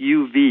to get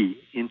UV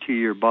into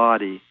your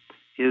body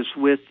is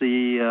with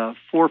the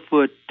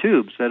 4-foot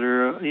tubes that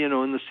are,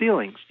 in the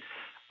ceilings.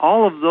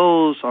 All of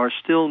those are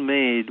still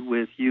made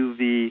with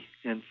UV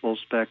and full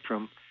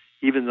spectrum,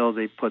 even though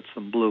they put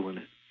some blue in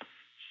it.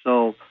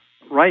 So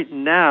right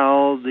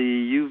now, the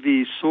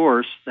UV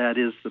source that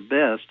is the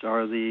best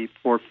are the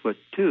 4-foot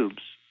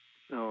tubes,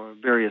 or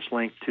various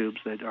length tubes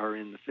that are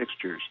in the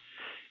fixtures.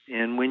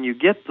 And when you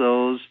get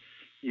those,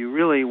 you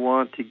really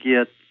want to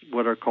get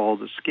what are called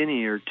the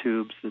skinnier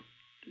tubes, the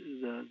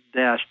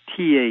dash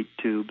T8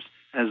 tubes,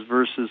 as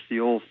versus the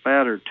old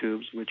fatter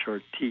tubes, which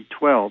are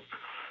T12.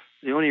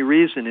 The only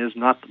reason is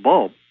not the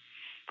bulb,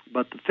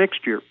 but the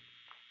fixture.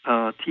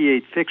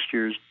 T8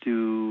 fixtures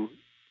do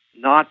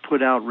not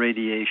put out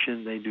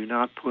radiation. They do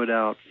not put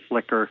out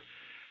flicker.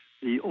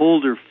 The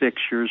older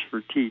fixtures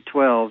for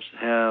T12s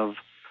have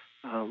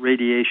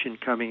radiation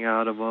coming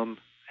out of them,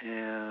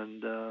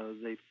 and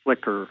they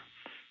flicker.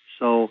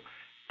 So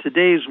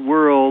today's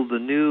world, the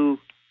new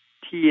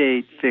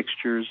T8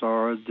 fixtures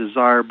are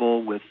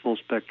desirable with full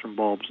spectrum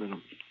bulbs in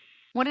them.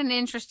 What an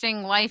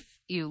interesting life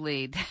you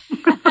lead.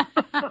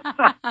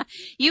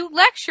 You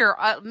lecture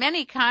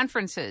many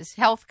conferences,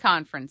 health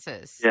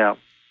conferences. Yeah.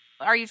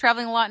 Are you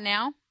traveling a lot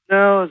now?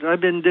 No,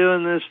 I've been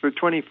doing this for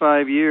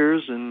 25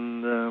 years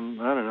and,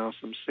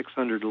 some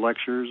 600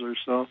 lectures or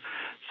so.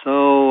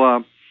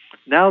 So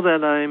now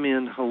that I'm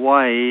in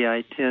Hawaii,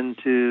 I tend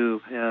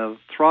to have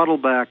throttle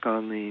back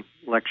on the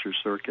lecture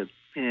circuit.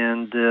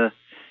 And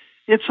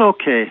it's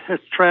okay.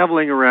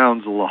 Traveling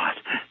around's a lot.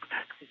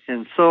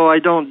 And so I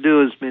don't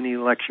do as many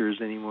lectures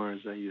anymore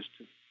as I used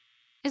to.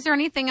 Is there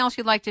anything else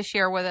you'd like to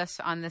share with us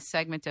on this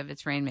segment of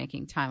It's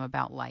Rainmaking Time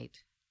about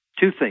light?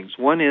 Two things.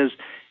 One is,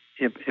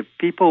 if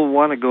people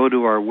want to go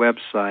to our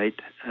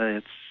website,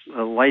 it's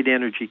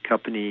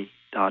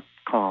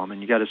lightenergycompany.com,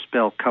 and you got to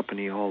spell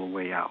company all the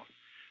way out.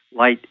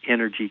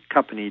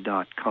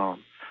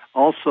 lightenergycompany.com.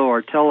 Also,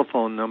 our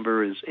telephone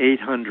number is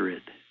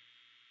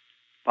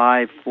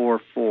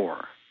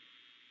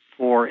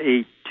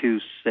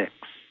 800-544-4826.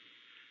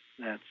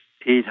 That's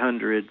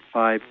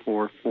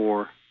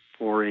 800-544-4826.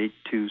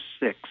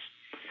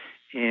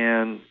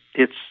 And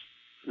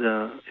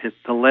the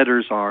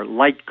letters are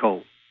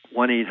LightCo,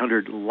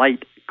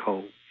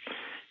 1-800-LIGHT-CO.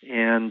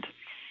 And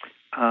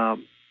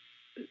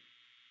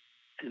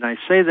I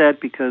say that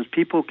because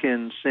people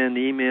can send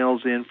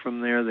emails in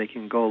from there. They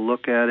can go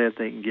look at it.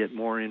 They can get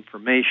more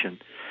information.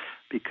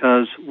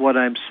 Because what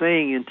I'm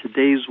saying in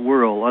today's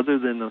world, other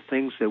than the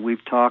things that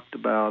we've talked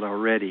about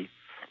already,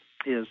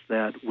 is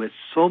that with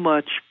so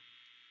much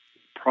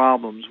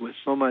problems, with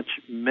so much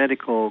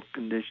medical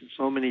conditions,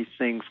 so many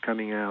things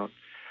coming out,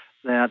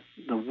 that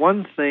the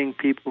one thing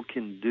people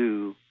can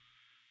do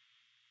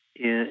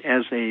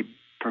as a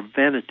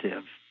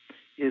preventative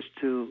is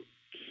to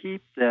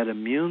keep that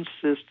immune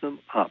system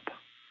up.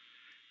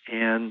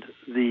 And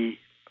the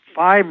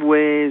 5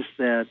 ways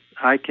that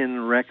I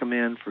can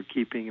recommend for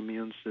keeping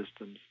immune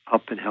systems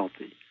up and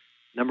healthy.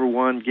 Number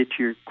 1, get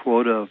your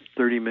quota of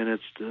 30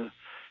 minutes to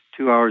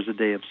 2 hours a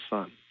day of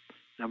sun.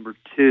 Number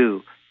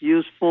 2,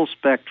 use full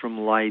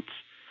spectrum lights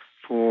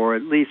for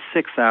at least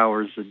 6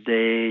 hours a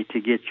day to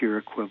get your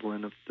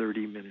equivalent of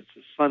 30 minutes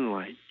of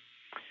sunlight.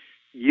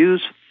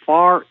 Use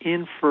far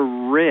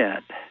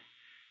infrared.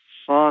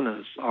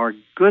 Saunas are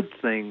good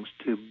things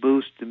to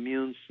boost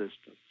immune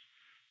systems.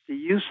 The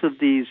use of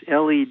these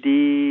LED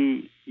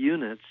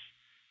units,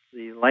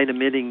 the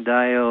light-emitting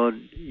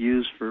diode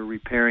used for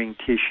repairing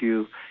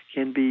tissue,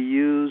 can be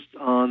used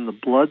on the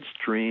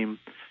bloodstream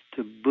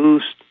to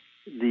boost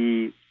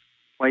the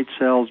white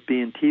cells,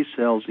 B and T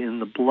cells in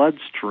the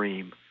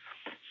bloodstream.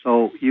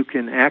 So you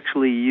can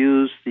actually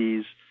use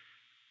these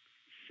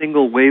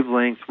single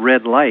wavelength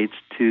red lights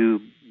to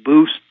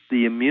boost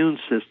the immune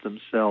system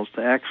cells,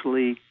 to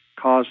actually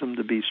cause them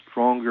to be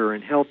stronger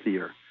and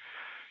healthier.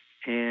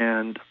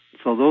 And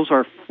so those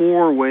are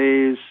 4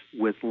 ways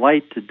with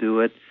light to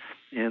do it.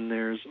 And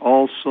there's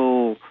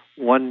also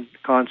one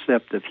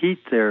concept of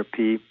heat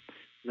therapy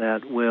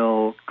that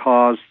will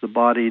cause the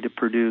body to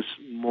produce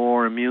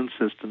more immune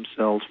system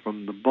cells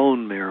from the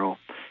bone marrow.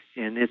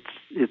 And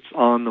it's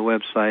on the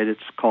website.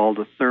 It's called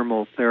a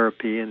thermal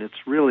therapy, and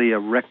it's really a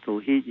rectal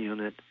heat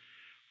unit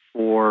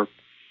for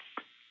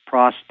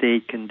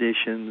prostate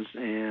conditions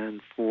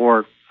and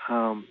for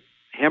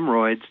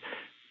hemorrhoids.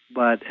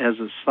 But as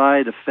a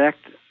side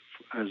effect,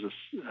 as an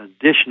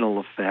additional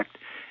effect,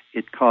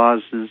 it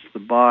causes the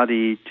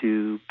body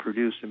to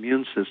produce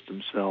immune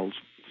system cells.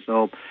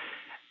 So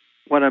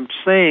what I'm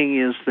saying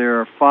is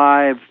there are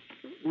 5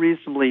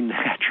 reasonably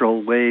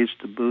natural ways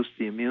to boost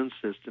the immune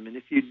system. And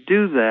if you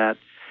do that,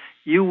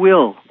 you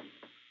will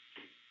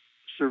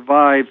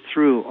survive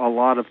through a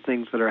lot of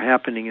things that are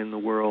happening in the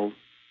world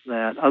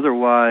that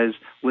otherwise,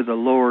 with a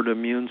lowered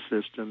immune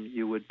system,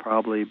 you would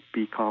probably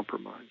be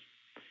compromised.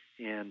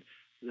 And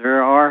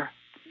there are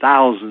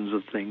thousands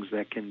of things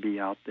that can be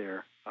out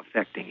there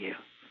affecting you.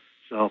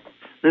 So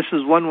this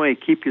is one way.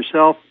 Keep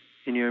yourself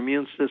and your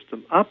immune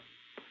system up,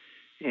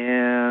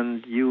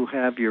 and you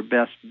have your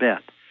best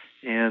bet.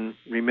 And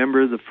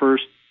remember, the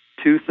first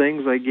two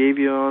things I gave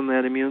you on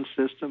that immune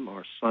system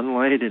are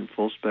sunlight and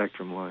full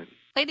spectrum light.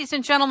 Ladies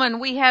and gentlemen,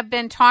 we have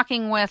been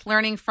talking with,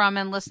 learning from,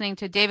 and listening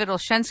to David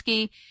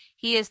Olszewski.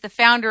 He is the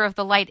founder of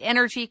the Light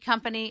Energy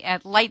Company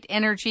at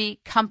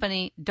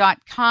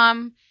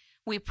lightenergycompany.com.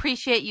 We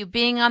appreciate you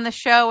being on the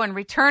show and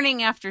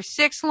returning after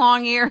 6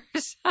 long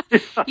years.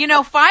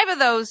 5 of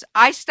those,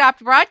 I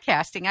stopped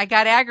broadcasting. I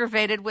got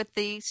aggravated with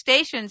the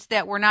stations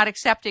that were not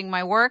accepting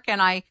my work,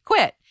 and I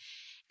quit.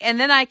 And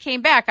then I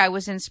came back. I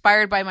was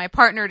inspired by my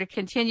partner to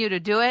continue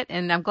to do it,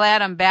 and I'm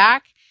glad I'm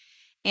back.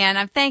 And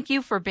I thank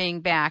you for being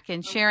back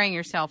and sharing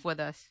yourself with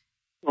us.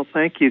 Well,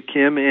 thank you,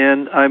 Kim.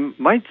 And I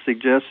might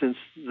suggest, since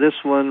this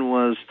one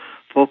was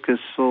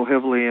focused so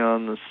heavily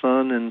on the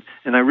sun, and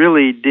I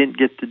really didn't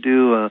get to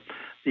do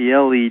the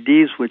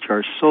LEDs, which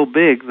are so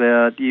big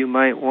that you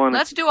might want to...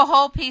 Let's do a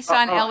whole piece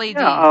on LEDs.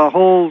 Yeah, a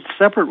whole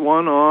separate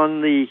one on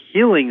the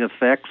healing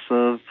effects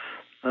of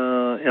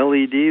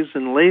LEDs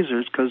and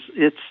lasers, because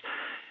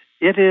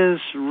it is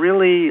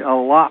really a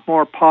lot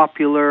more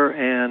popular,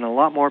 and a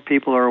lot more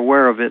people are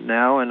aware of it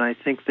now, and I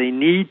think they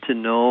need to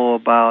know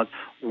about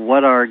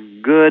what are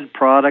good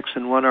products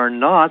and what are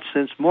not,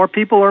 since more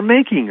people are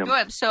making them.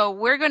 Good. So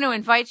we're going to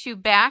invite you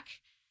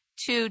back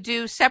to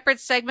do separate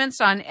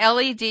segments on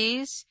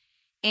LEDs,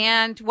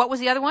 and what was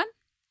the other one?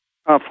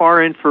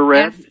 Far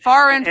infrared. And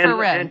far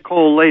infrared. And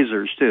cold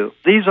lasers, too.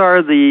 These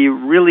are the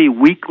really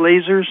weak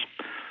lasers.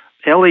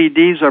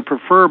 LEDs are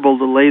preferable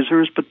to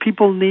lasers, but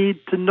people need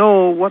to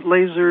know what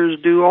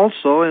lasers do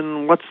also,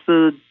 and what's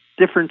the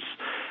difference,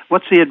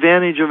 what's the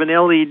advantage of an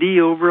LED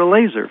over a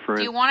laser, for instance.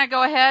 Do you want to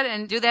go ahead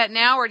and do that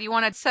now, or do you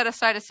want to set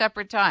aside a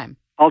separate time?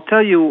 I'll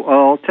tell you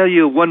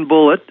one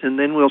bullet, and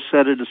then we'll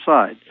set it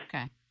aside.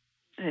 Okay.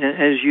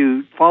 As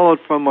you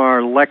followed from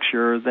our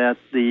lecture, that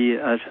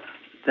the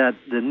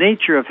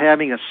nature of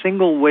having a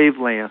single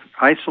wavelength,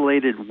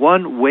 isolated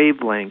one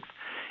wavelength,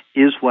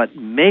 is what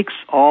makes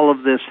all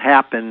of this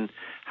happen,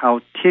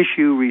 how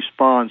tissue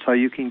responds, how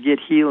you can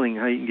get healing,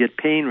 how you can get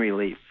pain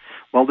relief.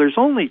 Well, there's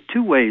only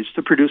 2 ways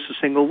to produce a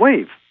single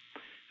wave,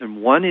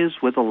 and one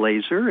is with a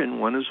laser and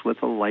one is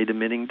with a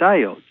light-emitting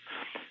diode.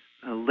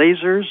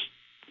 Lasers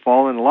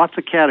fall in lots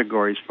of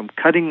categories, from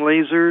cutting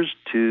lasers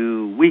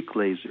to weak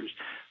lasers.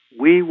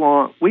 We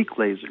want weak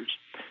lasers.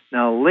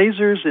 Now,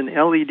 lasers and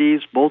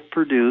LEDs both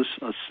produce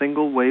a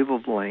single wave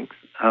of length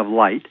of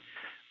light,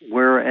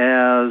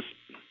 whereas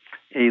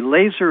a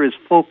laser is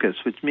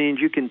focused, which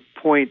means you can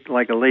point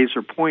like a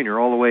laser pointer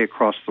all the way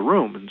across the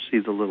room and see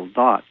the little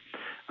dot.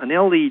 An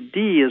LED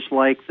is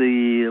like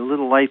the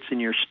little lights in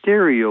your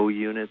stereo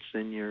units,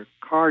 in your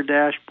car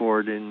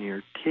dashboard, and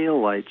your tail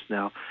lights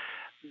now.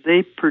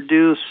 They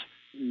produce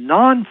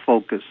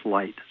non-focused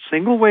light,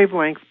 single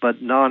wavelength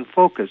but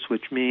non-focused,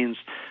 which means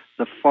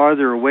the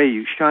farther away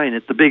you shine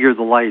it, the bigger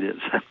the light is.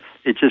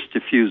 It just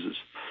diffuses.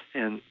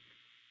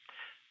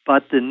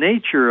 But the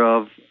nature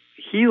of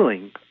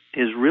healing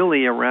is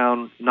really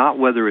around not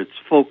whether it's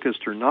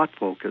focused or not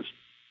focused,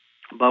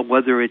 but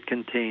whether it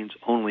contains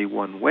only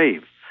one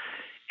wave.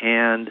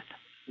 And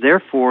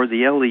therefore,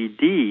 the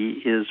LED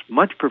is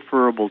much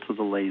preferable to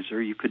the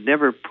laser. You could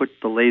never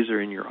put the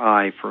laser in your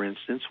eye, for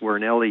instance, where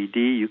an LED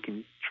you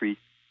can treat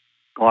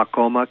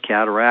glaucoma,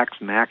 cataracts,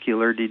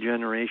 macular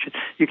degeneration.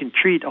 You can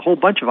treat a whole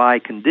bunch of eye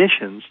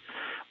conditions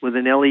with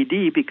an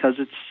LED because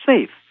it's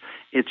safe.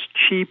 It's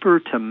cheaper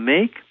to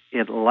make,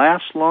 it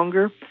lasts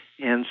longer,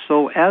 and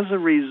so as a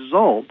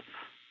result,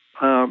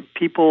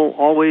 people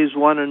always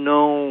want to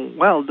know,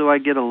 well, do I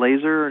get a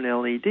laser or an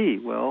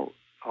LED? Well,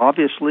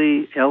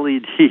 obviously,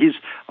 LEDs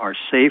are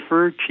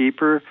safer,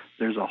 cheaper.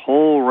 There's a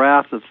whole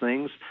raft of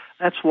things.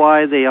 That's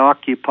why they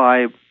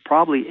occupy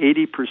probably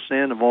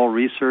 80% of all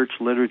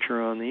research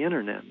literature on the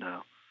Internet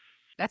now.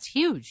 That's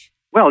huge.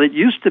 Well, it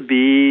used to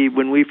be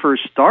when we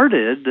first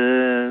started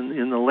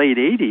in the late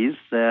 80s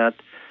that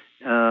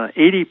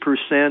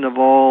 80% of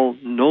all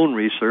known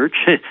research,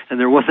 and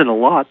there wasn't a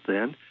lot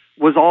then,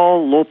 was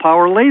all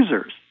low-power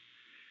lasers.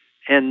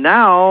 And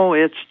now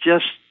it's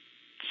just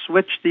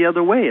switched the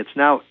other way. It's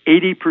now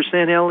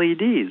 80%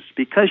 LEDs.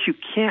 Because you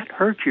can't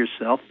hurt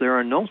yourself, there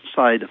are no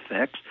side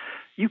effects,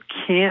 you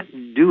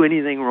can't do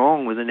anything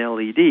wrong with an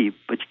LED,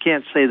 but you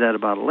can't say that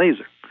about a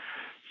laser.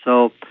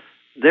 So,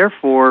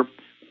 therefore,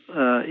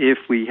 if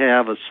we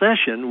have a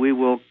session, we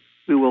will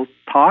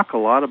talk a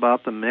lot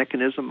about the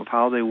mechanism of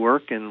how they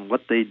work and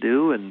what they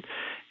do, and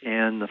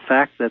the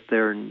fact that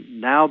they're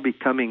now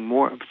becoming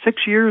more.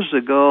 6 years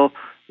ago,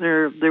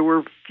 there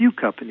were few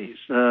companies.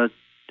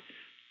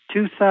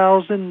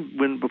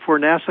 2000, before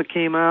NASA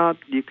came out,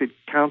 you could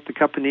count the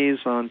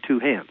companies on 2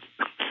 hands.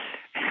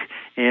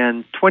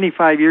 And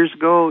 25 years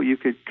ago, you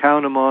could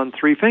count them on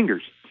 3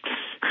 fingers.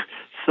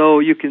 So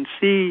you can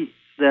see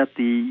that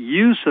the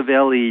use of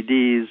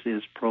LEDs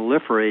is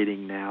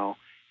proliferating now,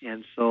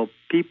 and so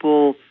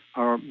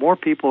more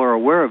people are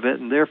aware of it,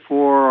 and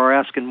therefore are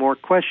asking more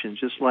questions.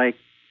 Just like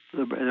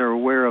they're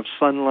aware of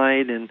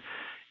sunlight and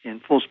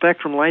full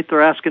spectrum light,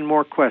 they're asking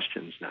more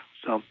questions now.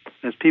 So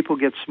as people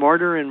get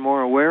smarter and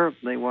more aware,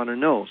 they want to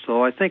know.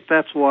 So I think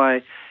that's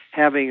why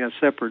having a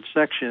separate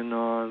section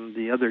on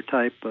the other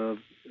type of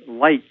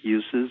light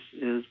uses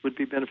would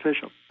be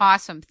beneficial.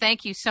 Awesome.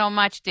 Thank you so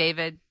much,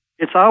 David.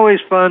 It's always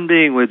fun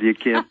being with you,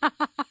 Kim.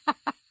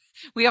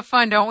 We have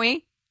fun, don't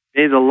we?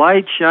 May the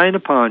light shine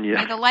upon you.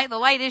 May the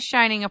light is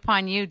shining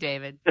upon you,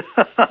 David.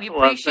 We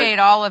appreciate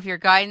all of your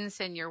guidance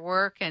and your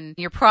work, and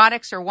your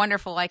products are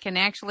wonderful. I can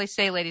actually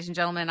say, ladies and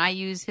gentlemen, I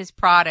use his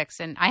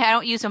products, and I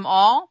don't use them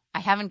all. I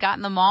haven't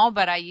gotten them all,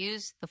 but I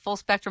use the full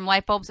spectrum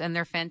light bulbs, and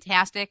they're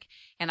fantastic,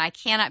 and I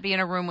cannot be in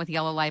a room with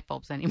yellow light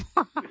bulbs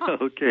anymore.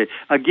 Okay.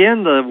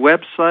 Again, the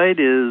website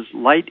is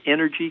Light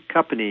Energy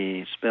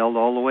Company, spelled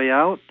all the way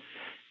out,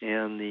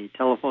 and the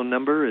telephone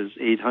number is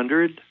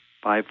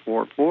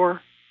 800-544-4826.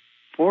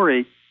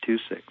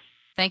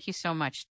 Thank you so much.